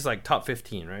everybody's like top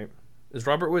 15, right? Is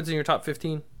Robert Woods in your top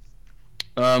 15?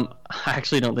 I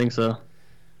actually don't think so.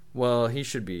 Well, he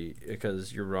should be,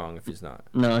 because you're wrong if he's not.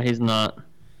 No, he's not.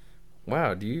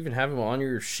 Wow, do you even have him on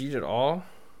your sheet at all?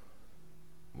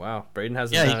 Wow, Brayden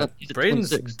has. Yeah,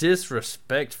 Brayden's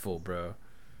disrespectful, bro.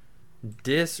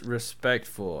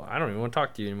 Disrespectful. I don't even want to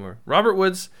talk to you anymore. Robert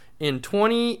Woods in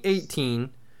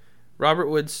 2018. Robert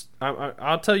Woods,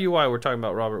 I'll tell you why we're talking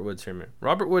about Robert Woods here in a minute.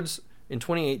 Robert Woods in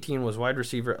 2018 was wide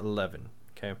receiver 11.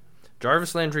 Okay,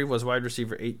 Jarvis Landry was wide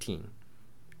receiver 18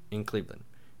 in Cleveland.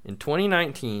 In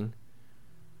 2019,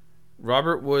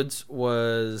 Robert Woods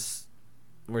was,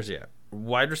 where's he at?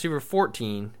 Wide receiver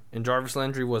 14, and Jarvis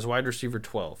Landry was wide receiver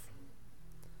 12.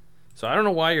 So I don't know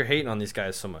why you're hating on these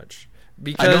guys so much.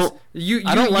 Because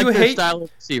I don't like their style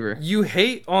of receiver. You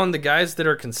hate on the guys that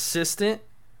are consistent.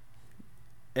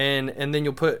 And then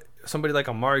you'll put somebody like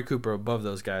Amari Cooper above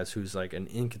those guys who's like an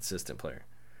inconsistent player.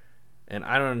 And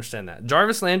I don't understand that.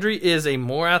 Jarvis Landry is a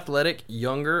more athletic,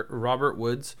 younger Robert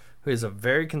Woods who is a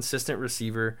very consistent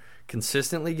receiver,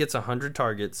 consistently gets 100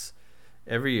 targets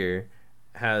every year,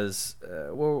 has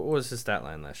what was his stat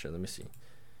line last year? Let me see.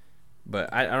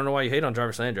 But I don't know why you hate on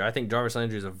Jarvis Landry. I think Jarvis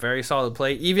Landry is a very solid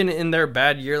play. Even in their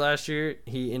bad year last year,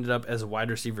 he ended up as a wide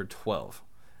receiver 12.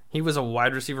 He was a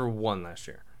wide receiver 1 last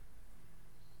year.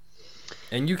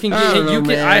 And you can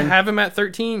get I have him at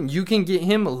 13. You can get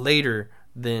him later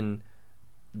than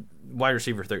wide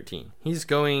receiver 13. He's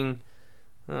going.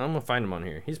 I'm gonna find him on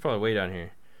here. He's probably way down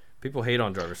here. People hate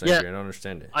on Jarvis Landry. I don't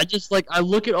understand it. I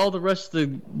look at all the rest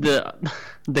of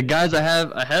the guys I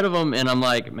have ahead of him, and I'm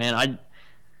like, man,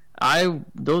 all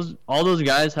those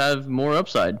guys have more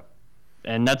upside,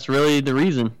 and that's really the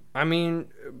reason. I mean,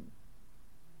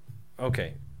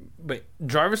 okay, but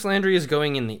Jarvis Landry is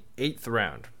going in the 8th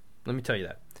round. Let me tell you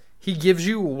that. He gives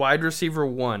you wide receiver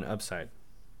 1 upside.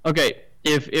 Okay,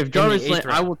 if Jarvis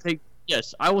Landry, I will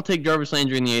take Jarvis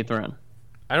Landry in the 8th round.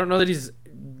 I don't know that he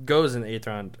goes in the 8th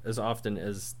round as often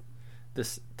as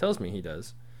this tells me he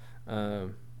does. But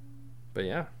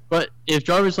yeah. But if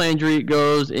Jarvis Landry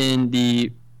goes in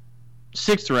the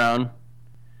 6th round,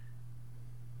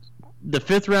 the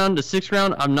 5th round, the 6th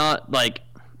round, I'm not like.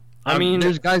 I mean,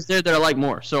 there's guys there that I like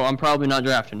more, so I'm probably not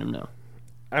drafting him now.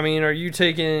 I mean, are you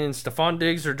taking Stephon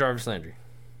Diggs or Jarvis Landry?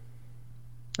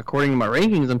 According to my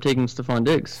rankings, I'm taking Stephon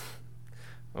Diggs.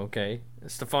 Okay.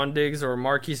 Stephon Diggs or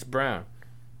Marquise Brown?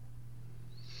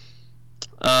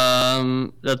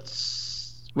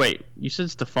 Wait, you said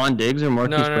Stephon Diggs or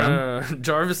Marquise Brown? No.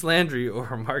 Jarvis Landry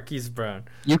or Marquise Brown.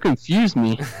 You confused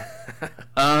me.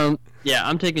 Yeah,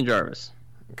 I'm taking Jarvis.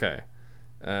 Okay.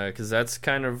 Because that's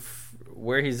kind of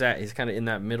where he's at. He's kind of in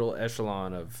that middle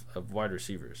echelon of wide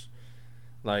receivers.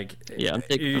 Like, yeah, I'm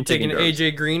taking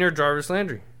AJ Green or Jarvis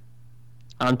Landry?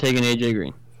 I'm taking AJ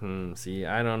Green. See,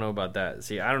 I don't know about that.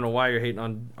 See, I don't know why you're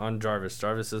hating on Jarvis.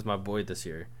 Jarvis is my boy this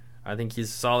year. I think he's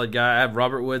a solid guy. I have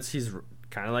Robert Woods. He's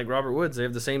kind of like Robert Woods. They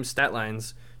have the same stat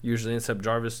lines usually, except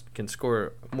Jarvis can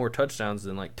score more touchdowns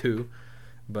than like 2.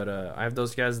 But I have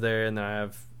those guys there, and then I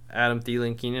have Adam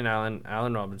Thielen, Keenan Allen,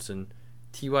 Allen Robinson,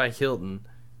 T.Y. Hilton,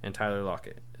 and Tyler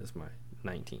Lockett is my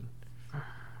 19.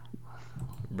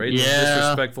 Brayden's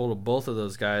disrespectful to both of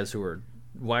those guys who are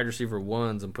wide receiver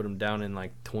 1s and put them down in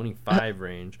like 25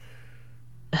 range.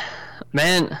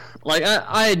 Man, like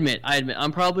I admit,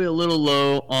 I'm probably a little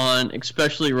low on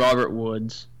especially Robert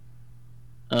Woods.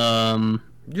 You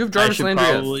have Jarvis Landry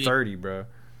at 30, bro.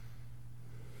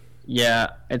 Yeah,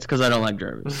 it's because I don't like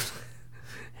Jarvis.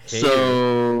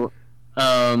 So,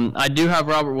 I do have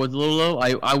Robert Woods a little low.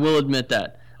 I will admit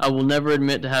that. I will never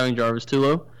admit to having Jarvis too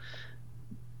low.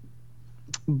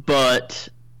 But,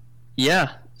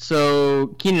 yeah. So,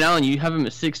 Keenan Allen, you have him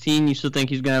at 16. You still think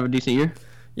he's going to have a decent year?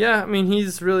 Yeah, I mean,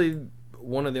 he's really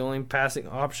one of the only passing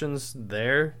options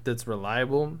there that's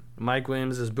reliable. Mike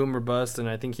Williams is boom or bust, and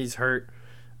I think he's hurt.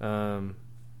 I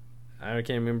can't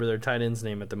remember their tight end's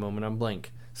name at the moment. I'm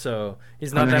blank. So,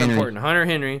 he's not that important. Hunter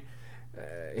Henry,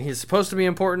 he's supposed to be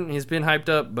important. He's been hyped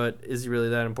up, but is he really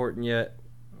that important yet?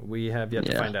 We have yet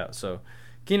to find out. So,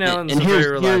 Keenan Allen's a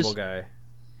very reliable guy.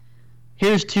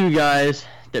 Here's 2 guys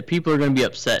that people are going to be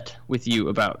upset with you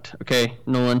about, okay,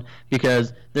 Nolan?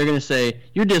 Because they're going to say,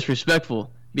 you're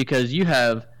disrespectful because you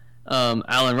have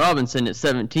Allen Robinson at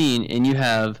 17 and you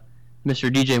have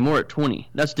Mr. DJ Moore at 20.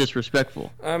 That's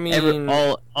disrespectful. I mean,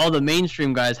 all the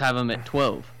mainstream guys have him at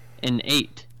 12 and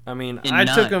 8. I mean, I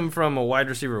took him from a wide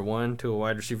receiver 1 to a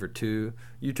wide receiver 2.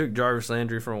 You took Jarvis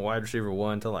Landry from a wide receiver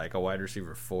 1 to like a wide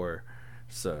receiver 4.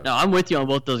 So no, I'm with you on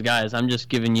both those guys. I'm just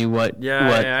giving you what.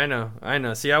 Yeah, I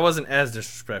know. See, I wasn't as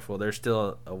disrespectful. There's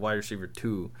still a wide receiver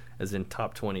 2, as in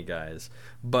top 20 guys.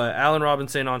 But Allen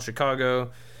Robinson on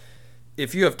Chicago.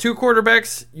 If you have 2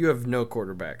 quarterbacks, you have no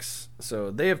quarterbacks.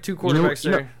 So they have 2 quarterbacks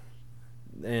there.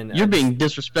 And you're being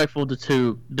disrespectful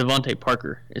to Devontae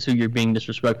Parker. Is who you're being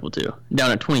disrespectful to.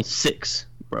 Down at 26,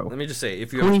 bro. Let me just say,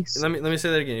 if you have, let me say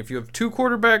that again. If you have 2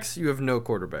 quarterbacks, you have no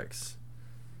quarterbacks.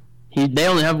 They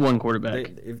only have 1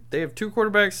 quarterback. If they have 2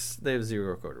 quarterbacks, they have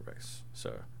 0 quarterbacks.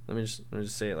 So let me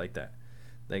just say it like that.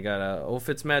 They got old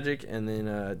Fitzmagic, and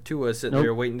then Tua sitting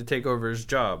there waiting to take over his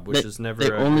job, which is never.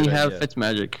 They only have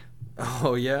Fitzmagic.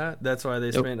 Oh yeah, that's why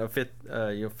they spent a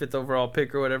 5th overall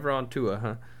pick or whatever on Tua,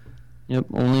 huh? Yep,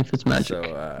 only Fitzmagic.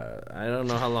 So I don't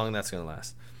know how long that's gonna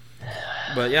last.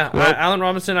 But yeah, Allen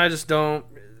Robinson, I just don't.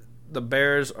 The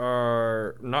Bears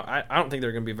are not. I don't think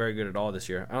they're going to be very good at all this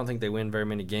year. I don't think they win very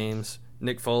many games.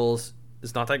 Nick Foles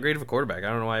is not that great of a quarterback. I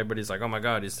don't know why everybody's like, "Oh my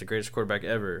God, he's the greatest quarterback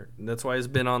ever." That's why he's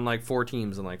been on like 4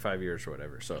 teams in like 5 years or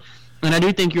whatever. So, and I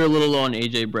do think you're a little low on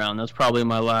AJ Brown. That's probably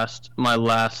my last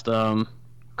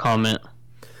comment.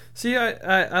 See,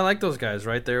 I like those guys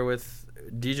right there with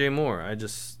DJ Moore.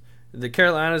 The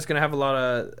Carolina's going to have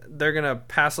they're going to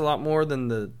pass a lot more than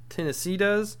the Tennessee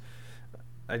does.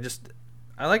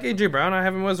 I like A.J. Brown. I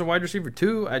have him as a wide receiver,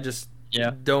 too. I just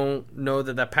don't know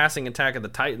that passing attack of the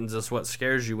Titans is what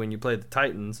scares you when you play the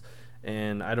Titans.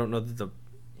 And I don't know that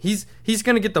he's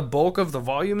going to get the bulk of the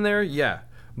volume there, yeah.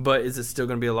 But is it still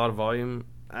going to be a lot of volume?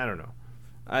 I don't know.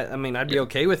 I mean, I'd be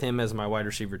okay with him as my wide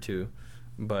receiver, too.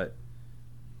 And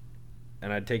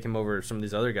I'd take him over some of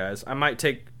these other guys. I might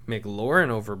take McLaurin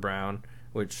over Brown,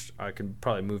 which I could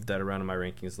probably move that around in my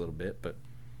rankings a little bit, but...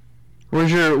 Where's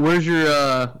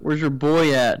your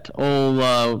boy at?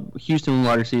 Old Houston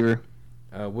wide receiver.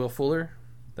 Will Fuller.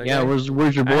 Yeah, where's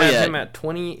your boy at? I have him at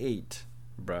 28,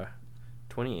 bruh.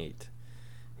 28.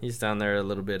 He's down there a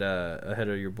little bit ahead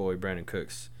of your boy Brandon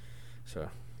Cooks. So.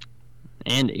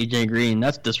 And AJ Green.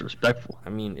 That's disrespectful.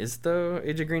 I mean,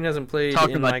 AJ Green hasn't played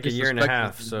in like a year and a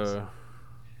half, so.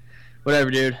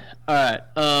 Whatever, dude. All right.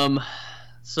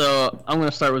 So I'm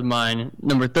gonna start with mine.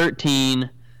 Number 13,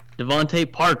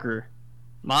 Devontae Parker.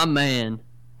 My man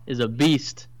is a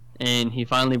beast, and he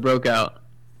finally broke out.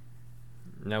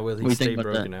 Now will he stay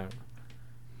broken out?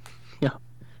 Yeah,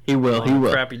 he will. He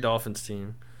will. Crappy Dolphins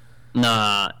team.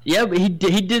 Nah. Yeah, but he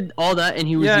did all that, and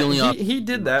he was the only option. He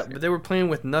did that, but they were playing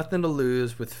with nothing to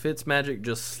lose, with Fitzmagic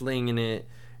just slinging it.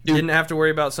 Dude, didn't have to worry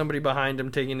about somebody behind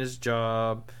him taking his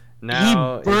job.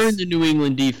 Now he burned the New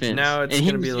England defense. Now it's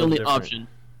going to be a little different. Option.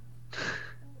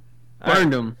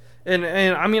 Burned him. And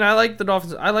I mean, I like the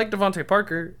Dolphins. I like Devontae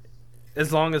Parker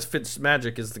as long as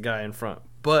Fitzmagic is the guy in front.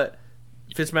 But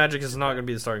Fitzmagic is not going to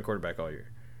be the starting quarterback all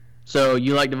year. So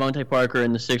you like Devontae Parker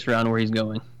in the 6th round where he's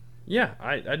going? Yeah,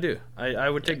 I do. I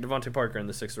would take Devontae Parker in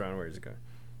the 6th round where he's going.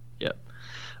 Yep.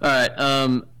 All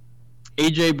right.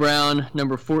 A.J. Brown,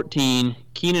 number 14.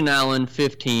 Keenan Allen,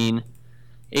 15.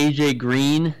 A.J.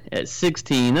 Green at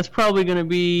 16. That's probably going to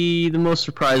be the most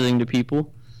surprising to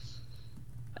people.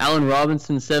 Allen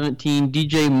Robinson, 17.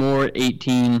 DJ Moore at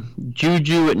 18.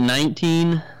 Juju at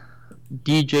 19.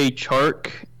 DJ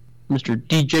Chark, Mr.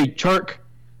 DJ Chark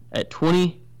at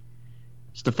 20.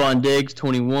 Stephon Diggs,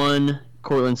 21.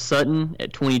 Cortland Sutton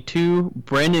at 22.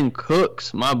 Brandon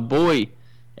Cooks, my boy,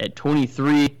 at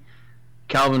 23.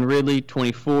 Calvin Ridley,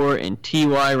 24. And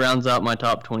T.Y. rounds out my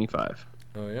top 25.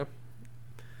 Oh, yeah.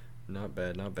 Not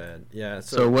bad, not bad. Yeah.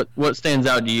 So what stands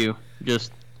out to you?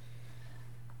 Just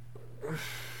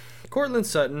Cortland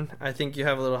Sutton, I think you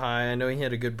have a little high. I know he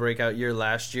had a good breakout year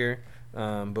last year,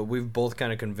 but we've both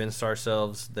kind of convinced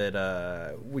ourselves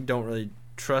that we don't really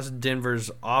trust Denver's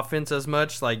offense as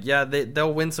much. Like, yeah,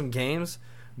 they'll win some games,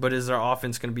 but is their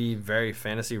offense going to be very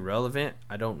fantasy relevant?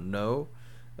 I don't know.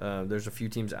 There's a few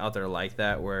teams out there like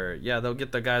that where, yeah, they'll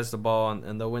get the guys the ball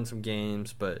and they'll win some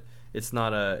games, but it's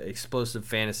not a explosive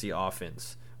fantasy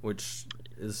offense, which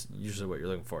is usually what you're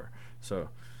looking for. So,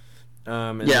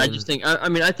 I just think.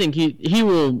 I think he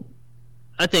will.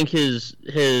 I think he's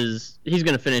going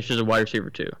to finish as a wide receiver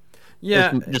too.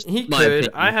 Yeah, just he could. opinion.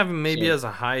 I have him maybe as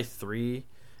a high 3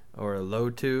 or a low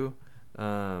 2, but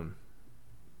I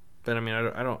mean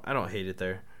I don't hate it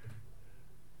there.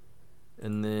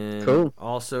 And then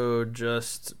also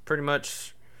just pretty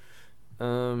much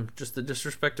just the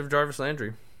disrespect of Jarvis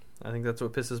Landry. I think that's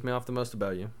what pisses me off the most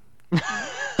about you.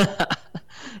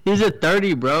 He's at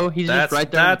 30, bro. He's just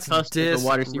right there on the cusp of the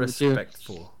wide receiver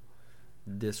too.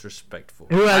 Disrespectful.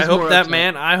 I hope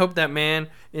that man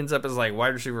ends up as like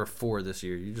wide receiver 4 this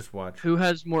year. You just watch. Who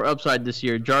has more upside this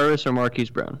year, Jarvis or Marquise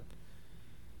Brown?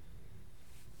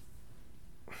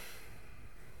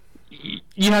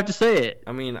 You have to say it.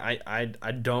 I mean,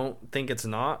 I don't think it's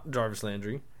not Jarvis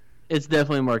Landry. It's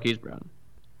definitely Marquise Brown.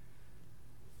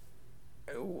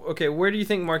 Okay, where do you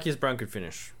think Marquise Brown could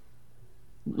finish?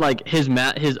 Like his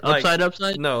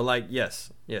upside? No, like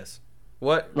yes.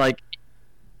 What? Like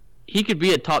he could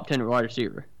be a top 10 wide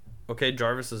receiver. Okay,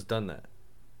 Jarvis has done that.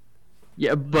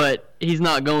 Yeah, but he's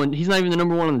not even the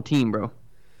number 1 on the team, bro.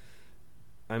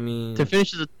 I mean, to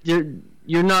finish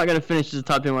you're not going to finish as a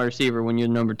top 10 wide receiver when you're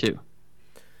number 2.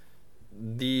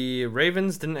 The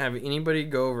Ravens didn't have anybody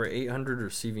go over 800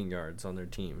 receiving yards on their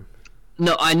team.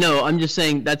 No, I know. I'm just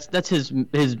saying that's his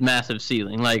massive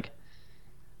ceiling. Like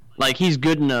he's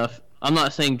good enough. I'm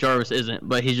not saying Jarvis isn't,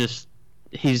 but Jarvis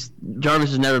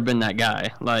has never been that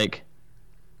guy. Like,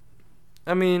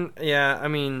 I mean,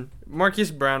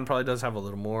 Marquise Brown probably does have a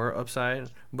little more upside,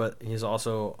 but he's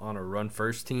also on a run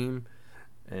first team,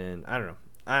 and I don't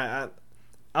know.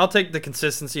 I'll take the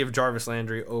consistency of Jarvis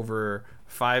Landry over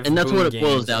 5 and that's boom what it games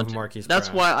boils down of to. Marquise That's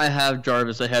Brown. why I have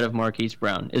Jarvis ahead of Marquise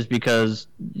Brown, is because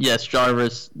yes,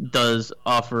 Jarvis does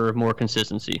offer more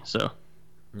consistency. So,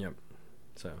 yep.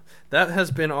 So that has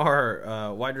been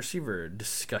our wide receiver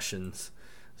discussions.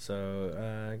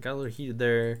 So got a little heated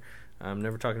there. I'm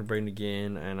never talking to Brayden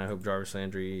again, and I hope Jarvis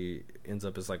Landry ends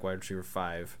up as like wide receiver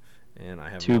 5. And I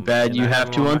have too bad you have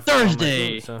to on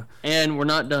Thursday. And we're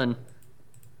not done.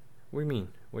 What do you mean?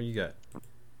 What do you got?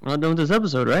 We're not done with this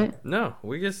episode, right? No,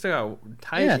 we just still got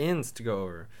tight ends to go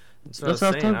over. That's what I was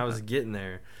saying. I was getting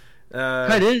there.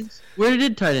 Tight ends? Where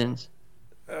did tight ends?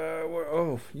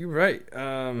 You're right.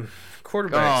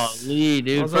 Quarterbacks. Golly,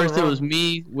 dude. First it was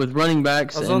me with running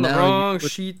backs. I was on the wrong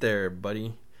sheet there,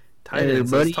 buddy. Tight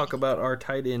ends. Buddy. Let's talk about our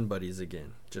tight end buddies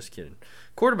again. Just kidding.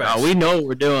 Quarterbacks. Oh, we know what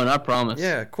we're doing. I promise.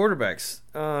 Yeah, quarterbacks.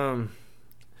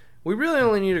 We really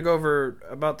only need to go over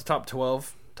about the top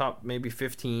 12, top maybe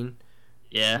 15.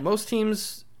 Yeah. Most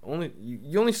teams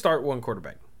you only start one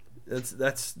quarterback.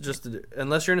 That's just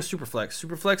unless you're in a super flex.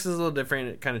 Super flex is a little different.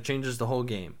 It kind of changes the whole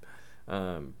game.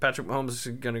 Patrick Mahomes is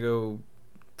going to go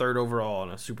 3rd overall in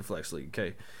a super flex league.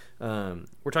 Okay.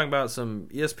 We're talking about some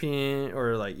ESPN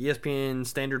or like ESPN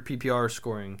standard PPR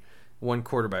scoring 1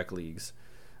 quarterback leagues.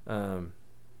 You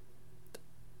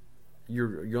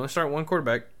only start 1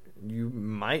 quarterback. You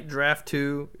might draft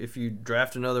 2. If you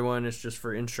draft another one, it's just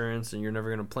for insurance, and you're never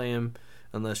going to play him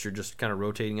unless you're just kind of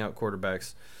rotating out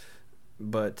quarterbacks.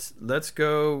 But let's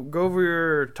go over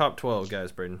your top 12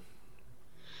 guys, Brayden.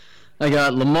 I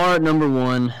got Lamar at number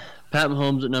 1, Pat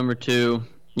Mahomes at number 2.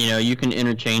 You know, you can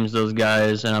interchange those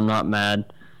guys, and I'm not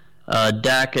mad.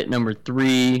 Dak at number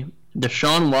 3,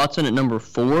 Deshaun Watson at number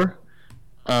 4.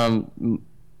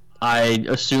 I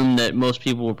assume that most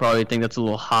people will probably think that's a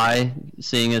little high,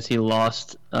 seeing as he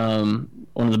lost one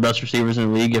of the best receivers in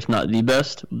the league, if not the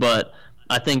best. But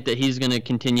I think that he's going to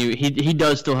continue. He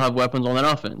does still have weapons on that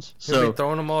offense. He'll be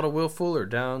throwing them all to Will Fuller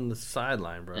down the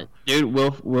sideline, bro. Dude,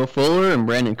 Will Fuller and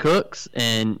Brandon Cooks,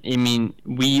 and I mean,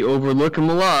 we overlook him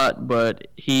a lot, but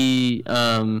he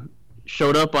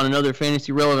showed up on another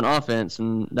fantasy relevant offense,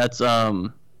 and that's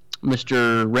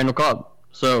Mr. Randall Cobb.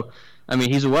 So, I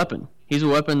mean, he's a weapon. He's a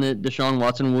weapon that Deshaun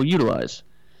Watson will utilize.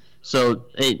 So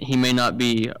he may not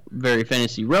be very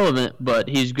fantasy relevant, but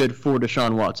he's good for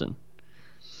Deshaun Watson.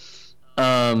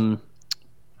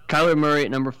 Kyler Murray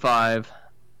at number 5,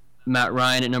 Matt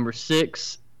Ryan at number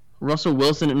 6, Russell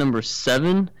Wilson at number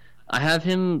 7. I have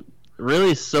him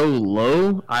really so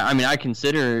low. I mean, I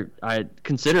consider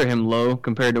him low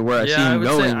compared to where I see him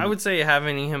going. I would say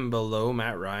having him below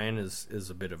Matt Ryan is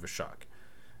a bit of a shock.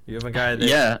 You have a guy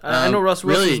that I know Russ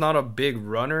Wilson's really not a big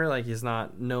runner, like he's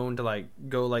not known to like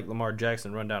go like Lamar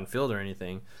Jackson, run downfield or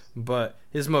anything, but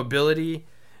his mobility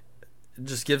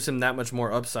just gives him that much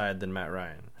more upside than Matt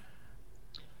Ryan.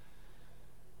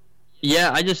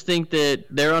 Yeah, I just think that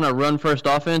they're on a run-first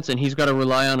offense, and he's got to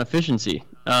rely on efficiency.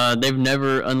 They've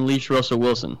never unleashed Russell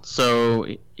Wilson, so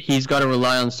he's got to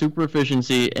rely on super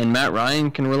efficiency, and Matt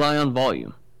Ryan can rely on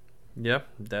volume. Yeah,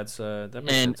 that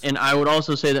makes sense. And I would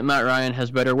also say that Matt Ryan has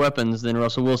better weapons than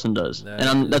Russell Wilson does.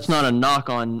 That's not a knock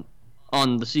on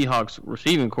the Seahawks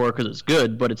receiving core because it's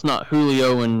good, but it's not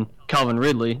Julio and Calvin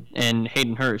Ridley and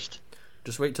Hayden Hurst.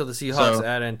 Just wait till the Seahawks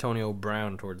add Antonio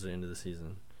Brown towards the end of the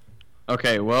season.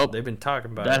 Okay, well, they've been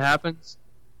talking about that happens.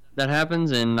 That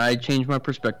happens, and I change my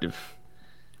perspective.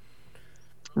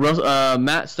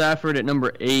 Matt Stafford at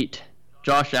number 8,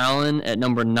 Josh Allen at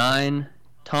number 9,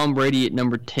 Tom Brady at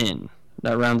number 10.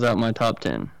 That rounds out my top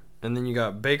 10. And then you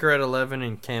got Baker at 11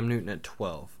 and Cam Newton at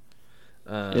 12.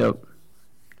 Yep.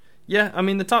 Yeah, I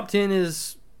mean, the top 10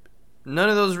 is... None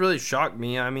of those really shocked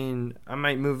me. I mean, I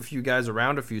might move a few guys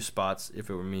around a few spots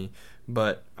if it were me.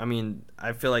 But, I mean,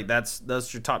 I feel like that's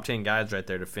your top 10 guys right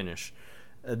there to finish.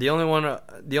 The only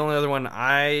other one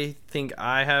I think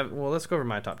I have... Well, let's go over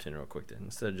my top 10 real quick then,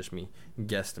 instead of just me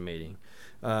guesstimating.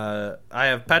 I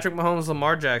have Patrick Mahomes,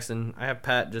 Lamar Jackson. I have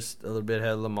Pat just a little bit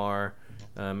ahead of Lamar.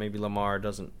 Maybe Lamar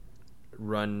doesn't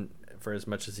run for as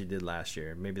much as he did last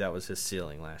year. Maybe that was his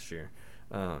ceiling last year.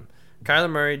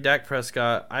 Kyler Murray, Dak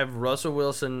Prescott. I have Russell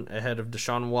Wilson ahead of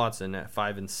Deshaun Watson at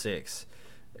 5 and 6.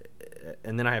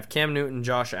 And then I have Cam Newton,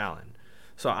 Josh Allen.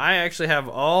 So I actually have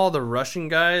all the rushing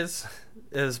guys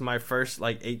as my first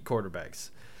 8 quarterbacks.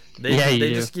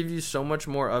 They just give you so much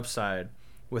more upside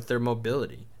with their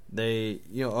mobility. A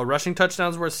rushing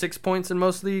touchdown's worth 6 points in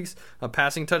most leagues. A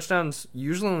passing touchdown's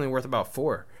usually only worth about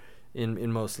 4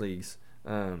 in most leagues.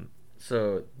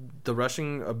 So the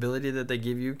rushing ability that they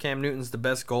give you, Cam Newton's the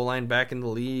best goal line back in the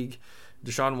league.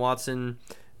 Deshaun Watson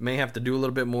may have to do a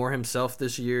little bit more himself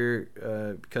this year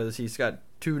because he's got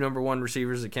 2 number 1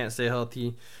 receivers that can't stay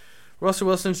healthy. Russell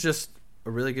Wilson's just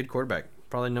a really good quarterback,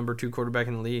 probably number 2 quarterback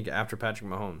in the league after Patrick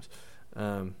Mahomes.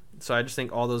 So I just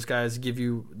think all those guys give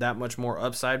you that much more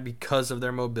upside because of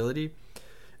their mobility.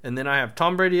 And then I have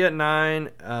Tom Brady at 9,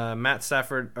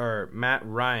 Matt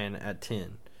Ryan at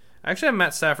 10. I actually have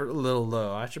Matt Stafford a little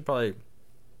low. I should probably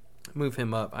move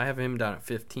him up. I have him down at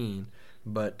 15.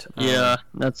 But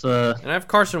that's and I have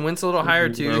Carson Wentz a little higher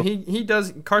too. He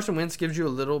does. Carson Wentz gives you a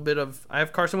little bit of. I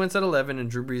have Carson Wentz at 11 and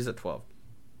Drew Brees at 12.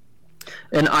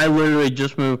 And I literally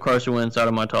just moved Carson Wentz out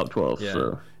of my top 12. Yeah.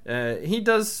 So. He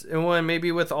does, and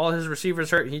maybe with all his receivers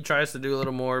hurt, he tries to do a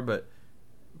little more, but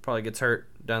probably gets hurt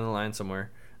down the line somewhere.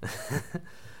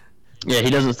 Yeah,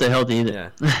 he doesn't stay healthy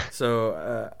either. Yeah.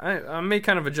 So I may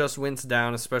kind of adjust Wentz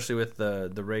down, especially with the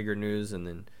Rager news, and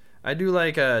then I do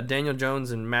like Daniel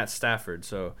Jones and Matt Stafford.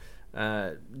 So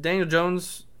Daniel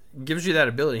Jones gives you that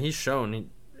ability. He's shown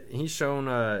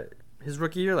his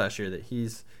rookie year last year that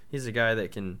he's a guy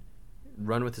that can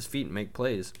run with his feet and make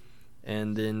plays.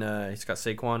 And then he's got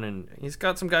Saquon, and he's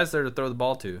got some guys there to throw the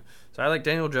ball to. So I like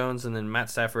Daniel Jones, and then Matt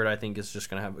Stafford I think is just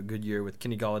going to have a good year with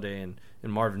Kenny Golladay and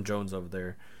Marvin Jones over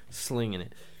there slinging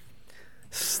it,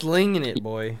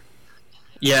 boy.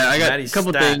 Yeah, I got a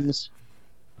couple things.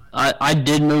 I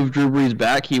did move Drew Brees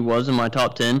back. He was in my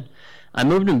top 10. I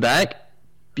moved him back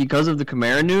because of the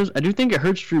Kamara news. I do think it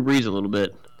hurts Drew Brees a little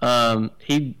bit.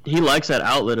 He likes that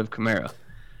outlet of Kamara,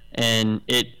 and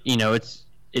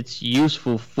it's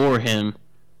useful for him.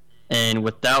 And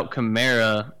without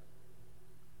Kamara,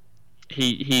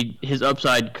 his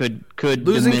upside could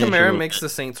losing diminish Kamara makes the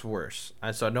Saints worse.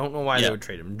 So I don't know why they would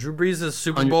trade him. Drew Brees'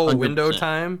 Super Bowl 100%. window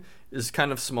time is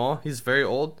kind of small. He's very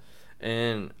old,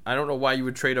 and I don't know why you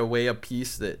would trade away a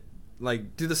piece that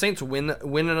do the Saints win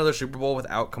another Super Bowl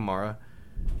without Kamara?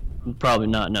 Probably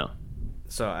not. No.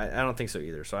 So I don't think so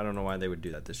either. So I don't know why they would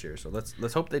do that this year. So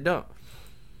let's hope they don't.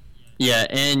 Yeah,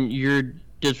 and you're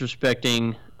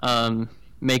disrespecting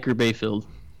Baker Mayfield.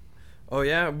 Oh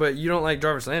yeah, but you don't like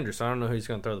Jarvis Landry, so I don't know who he's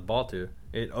going to throw the ball to.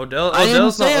 Odell's I didn't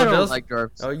not. say I don't Odell's, like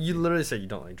Jarvis. Oh, you literally said you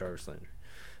don't like Jarvis Landry.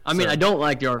 I mean, I don't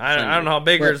like Jarvis Landry. I don't know how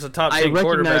Baker's a top 10 quarterback. I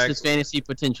recognize his fantasy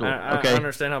potential. I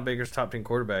understand how Baker's top 10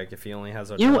 quarterback if he only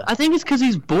has Odell. You know, I think it's because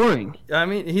he's boring. I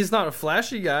mean, he's not a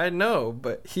flashy guy, no,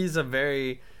 but he's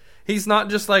not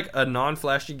just like a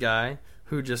non-flashy guy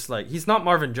who just like, he's not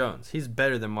Marvin Jones. He's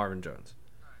better than Marvin Jones.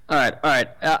 All right.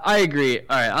 I agree. All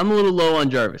right, I'm a little low on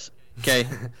Jarvis. Okay,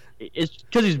 it's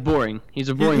because he's boring. He's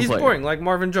a boring player. He's boring, like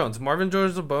Marvin Jones. Marvin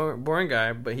Jones is a boring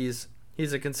guy, but he's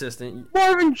a consistent.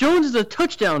 Marvin Jones is a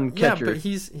touchdown catcher. Yeah, but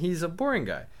he's a boring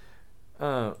guy.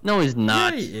 No, he's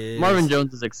not. Yeah, he is. Marvin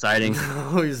Jones is exciting.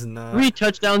 No, he's not. 3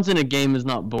 touchdowns in a game is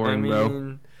not boring,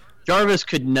 bro. Jarvis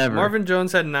could never. Marvin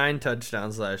Jones had 9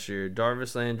 touchdowns last year.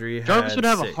 Jarvis Landry would have 6.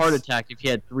 a heart attack if he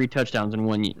had 3 touchdowns in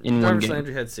one game. Jarvis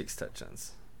Landry had 6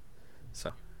 touchdowns.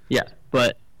 So yeah,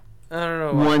 but I don't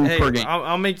know. One per game.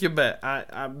 I'll make you a bet.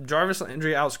 Jarvis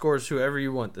Landry outscores whoever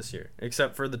you want this year,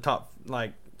 except for the top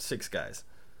 6 guys.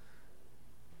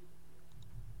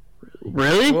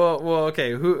 Really? Well,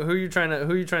 okay. Who you trying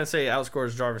to say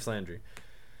outscores Jarvis Landry?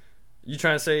 You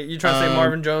trying to say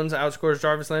Marvin Jones outscores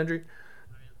Jarvis Landry?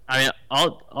 I mean,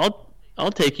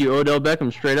 I'll take you Odell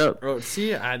Beckham straight up. Oh,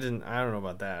 see, I don't know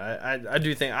about that. I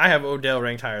do think I have Odell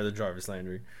ranked higher than Jarvis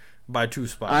Landry by 2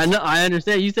 spots. I know. I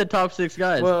understand. You said top 6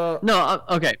 guys. Well, no.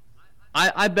 Okay.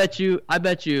 I bet you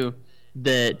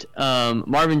that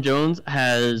Marvin Jones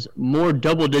has more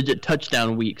double-digit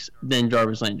touchdown weeks than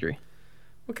Jarvis Landry.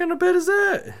 What kind of bet is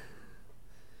that?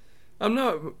 I'm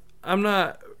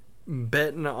not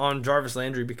betting on Jarvis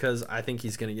Landry because I think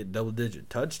he's going to get double-digit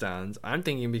touchdowns. I'm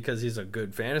thinking because he's a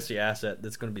good fantasy asset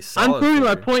that's going to be solid. I'm proving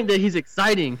my point that he's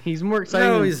exciting. He's more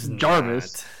exciting than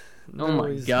Jarvis. No, oh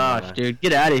my gosh, dude,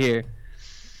 get out of here.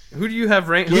 Who do you have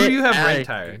ranked? Who do you have ranked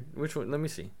higher? Which one? Let me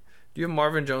see. Do you have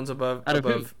Marvin Jones above?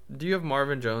 Do you have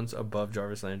Marvin Jones above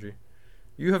Jarvis Landry?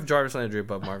 You have Jarvis Landry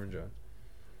above Marvin Jones.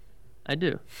 I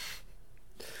do.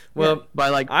 Well,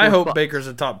 by I hope Baker's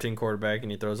a top 10 quarterback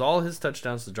and he throws all his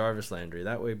touchdowns to Jarvis Landry.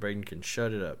 That way Brayden can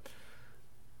shut it up.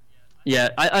 Yeah,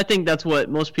 I think that's what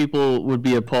most people would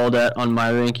be appalled at on my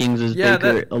rankings is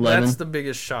Baker 11. That's the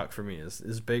biggest shock for me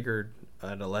is Baker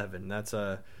at 11. That's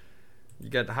you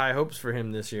got high hopes for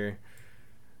him this year.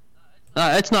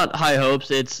 It's not high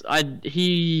hopes. It's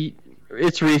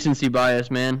recency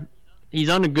bias, man. He's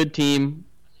on a good team.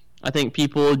 I think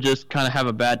people just kind of have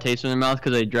a bad taste in their mouth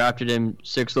because they drafted him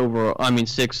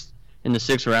 6th in the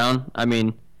 6th round. I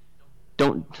mean,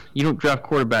 you don't draft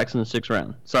quarterbacks in the 6th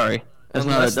round. Sorry, that's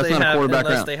not a quarterback round.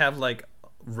 Unless they have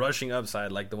rushing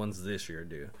upside like the ones this year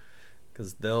do,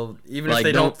 because if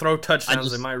they don't throw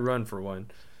touchdowns, they might run for one.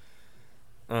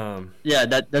 Yeah,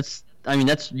 that's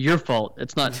your fault.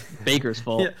 It's not Baker's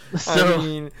fault. Yeah, so, I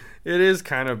mean, it is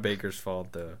kind of Baker's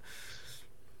fault though.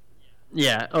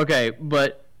 Yeah. Okay,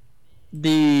 but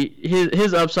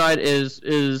his upside is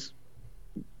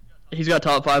he's got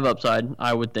top 5 upside,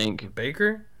 I would think.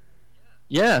 Baker?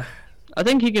 Yeah. I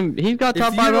think he's got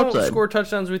top 5 upside. If you don't score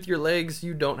touchdowns with your legs,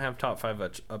 you don't have top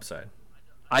 5 upside.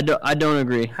 I don't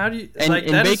agree. How do you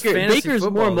Baker's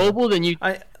more mobile than you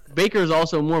Baker's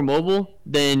also more mobile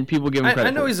than people give him credit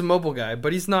I know for. He's a mobile guy,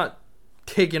 but he's not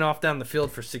taking off down the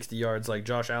field for 60 yards like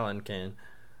Josh Allen can.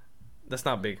 That's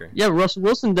not Baker. Yeah, Russell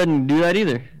Wilson doesn't do that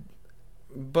either.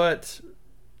 But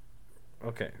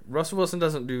okay, Russell Wilson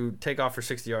doesn't take off for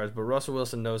 60 yards, but Russell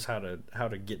Wilson knows how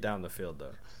to get down the field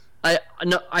though.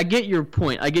 I get your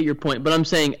point. But I'm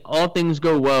saying all things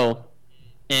go well,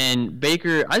 and I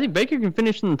think Baker can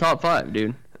finish in the top 5,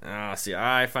 dude. See,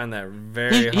 I find that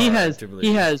very hard to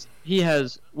believe. He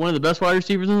has one of the best wide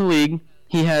receivers in the league.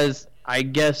 He has, I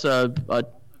guess, a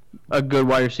good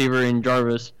wide receiver in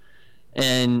Jarvis,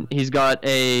 and he's got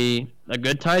a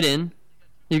good tight end.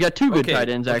 He's got 2 good tight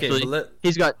ends actually.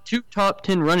 He's got 2 top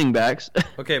 10 running backs.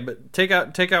 Okay, but take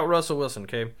out Russell Wilson.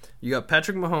 Okay, you got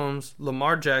Patrick Mahomes,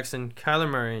 Lamar Jackson, Kyler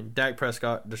Murray, Dak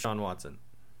Prescott, Deshaun Watson.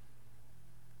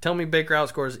 Tell me Baker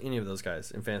outscores any of those guys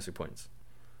in fantasy points.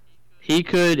 He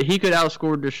could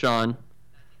outscore Deshaun.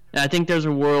 And I think there's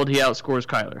a world he outscores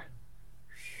Kyler.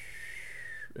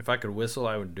 If I could whistle,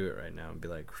 I would do it right now and be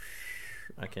like,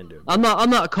 I can't do it. I'm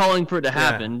not calling for it to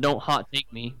happen. Yeah. Don't hot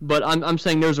take me. But I'm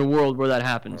saying there's a world where that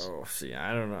happens. Oh, see,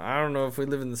 I don't know. I don't know if we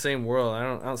live in the same world. I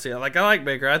don't see. I like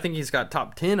Baker. I think he's got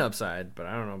top 10 upside, but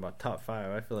I don't know about top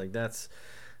 5. I feel like that's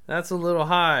a little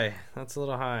high.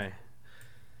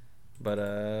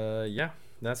 But yeah.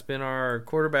 That's been our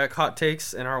quarterback hot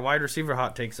takes and our wide receiver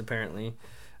hot takes, apparently.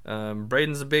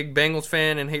 Brayden's a big Bengals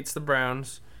fan and hates the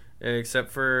Browns.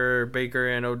 except for Baker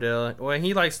and Odell. Well,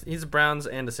 he's a Browns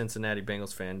and a Cincinnati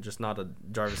Bengals fan, just not a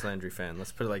Jarvis Landry fan.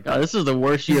 Let's put it like that. This is the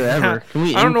worst year ever. Can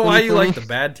we I don't know why you improve like the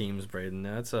bad teams, Brayden.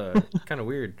 That's kind of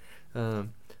weird.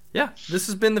 Yeah, this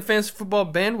has been the Fantasy Football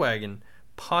Bandwagon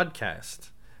podcast.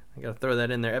 I gotta throw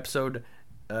that in there. Episode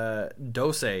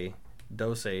Doce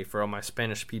for all my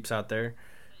Spanish peeps out there.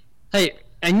 Hey,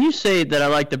 and you say that I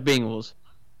like the Bengals.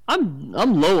 I'm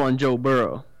low on Joe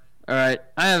Burrow. All right,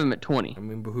 I have him at 20. I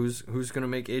mean, but who's gonna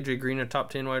make AJ Green a top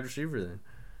 10 wide receiver then?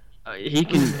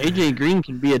 AJ Green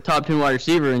can be a top 10 wide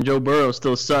receiver, and Joe Burrow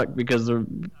still suck because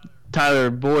Tyler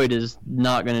Boyd is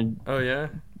not gonna. Oh yeah,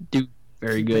 do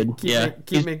very good.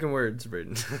 Keep making words,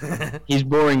 Brayden. He's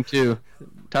boring too.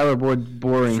 Tyler Boyd's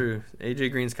boring. True.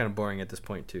 AJ Green's kind of boring at this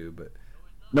point too, but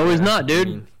no, he's not, dude.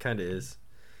 I mean, kind of is.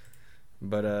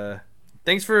 But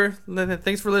thanks for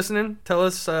listening. Tell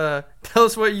us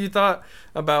what you thought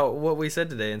about what we said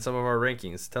today in some of our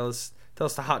rankings. Tell us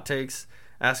the hot takes.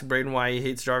 Ask Brayden why he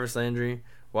hates Jarvis Landry,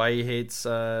 why he hates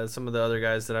some of the other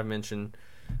guys that I've mentioned,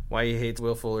 why he hates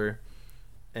Will Fuller,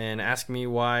 and ask me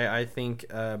why I think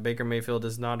Baker Mayfield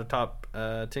is not a top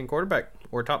 10 quarterback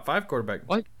or top 5 quarterback.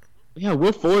 What? Yeah,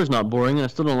 Will Fuller's not boring. I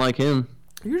still don't like him.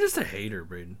 You're just a hater,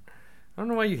 Brayden. I don't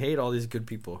know why you hate all these good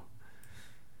people.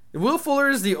 Will Fuller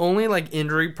is the only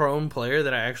injury-prone player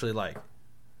that I actually like.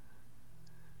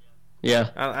 Yeah,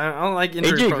 I don't like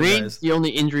injury-prone AJ Green's guys. the only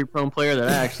injury-prone player that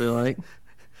I actually like.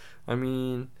 I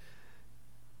mean,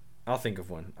 I'll think of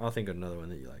one. I'll think of another one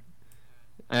that you like.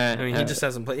 I mean, he just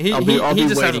hasn't played. He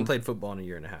just hasn't played football in a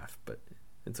year and a half, but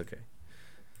it's okay.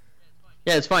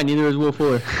 Yeah, it's fine. Neither is Will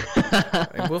Fuller.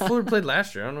 Will Fuller played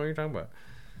last year. I don't know what you're talking about.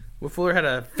 Will Fuller had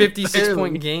a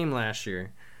 56-point game last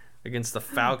year against the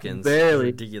Falcons.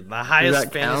 Barely. The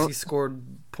highest fantasy scored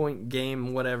point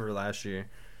game, whatever, last year.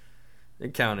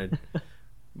 It counted.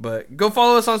 But go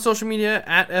follow us on social media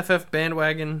at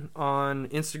FFBandwagon on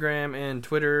Instagram and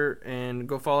Twitter, and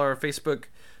go follow our Facebook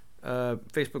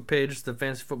page, the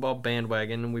Fantasy Football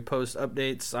Bandwagon, and we post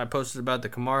updates. I posted about the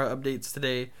Kamara updates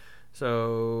today,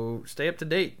 so stay up to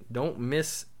date. Don't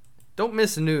miss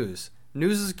news.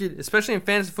 News is good, especially in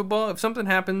fantasy football. If something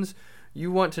happens,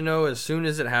 you want to know as soon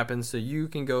as it happens, so you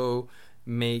can go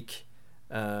make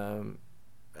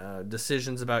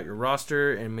decisions about your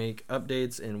roster and make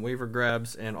updates and waiver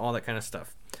grabs and all that kind of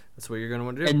stuff. That's what you're going to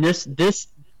want to do. And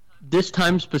this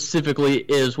time specifically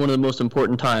is one of the most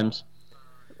important times.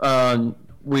 We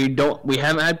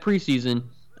haven't had preseason.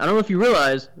 I don't know if you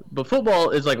realize, but football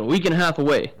is like a week and a half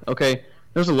away. Okay,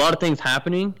 there's a lot of things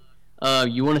happening.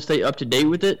 You want to stay up to date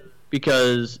with it,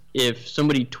 because if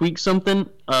somebody tweaks something,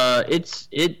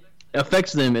 it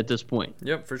affects them at this point.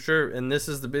 Yep, for sure. And this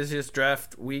is the busiest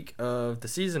draft week of the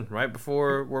season, right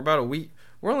before we're about a week.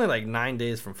 We're only like 9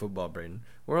 days from football, Brayden.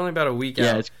 We're only about a week out.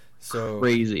 Yeah, it's so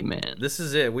crazy, man. This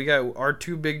is it. We got our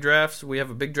 2 big drafts. We have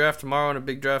a big draft tomorrow and a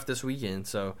big draft this weekend.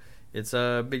 So it's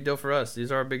a big deal for us. These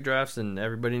are our big drafts, and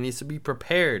everybody needs to be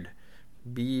prepared.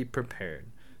 Be prepared.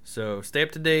 So stay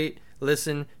up to date.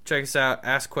 Listen, check us out,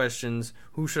 ask questions.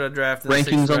 Who should I draft in the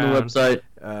 6th round? Rankings on the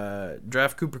website.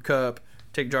 Draft Cooper Kupp.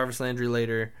 Take Jarvis Landry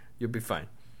later. You'll be fine.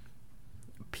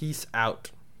 Peace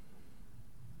out.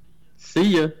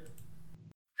 See ya.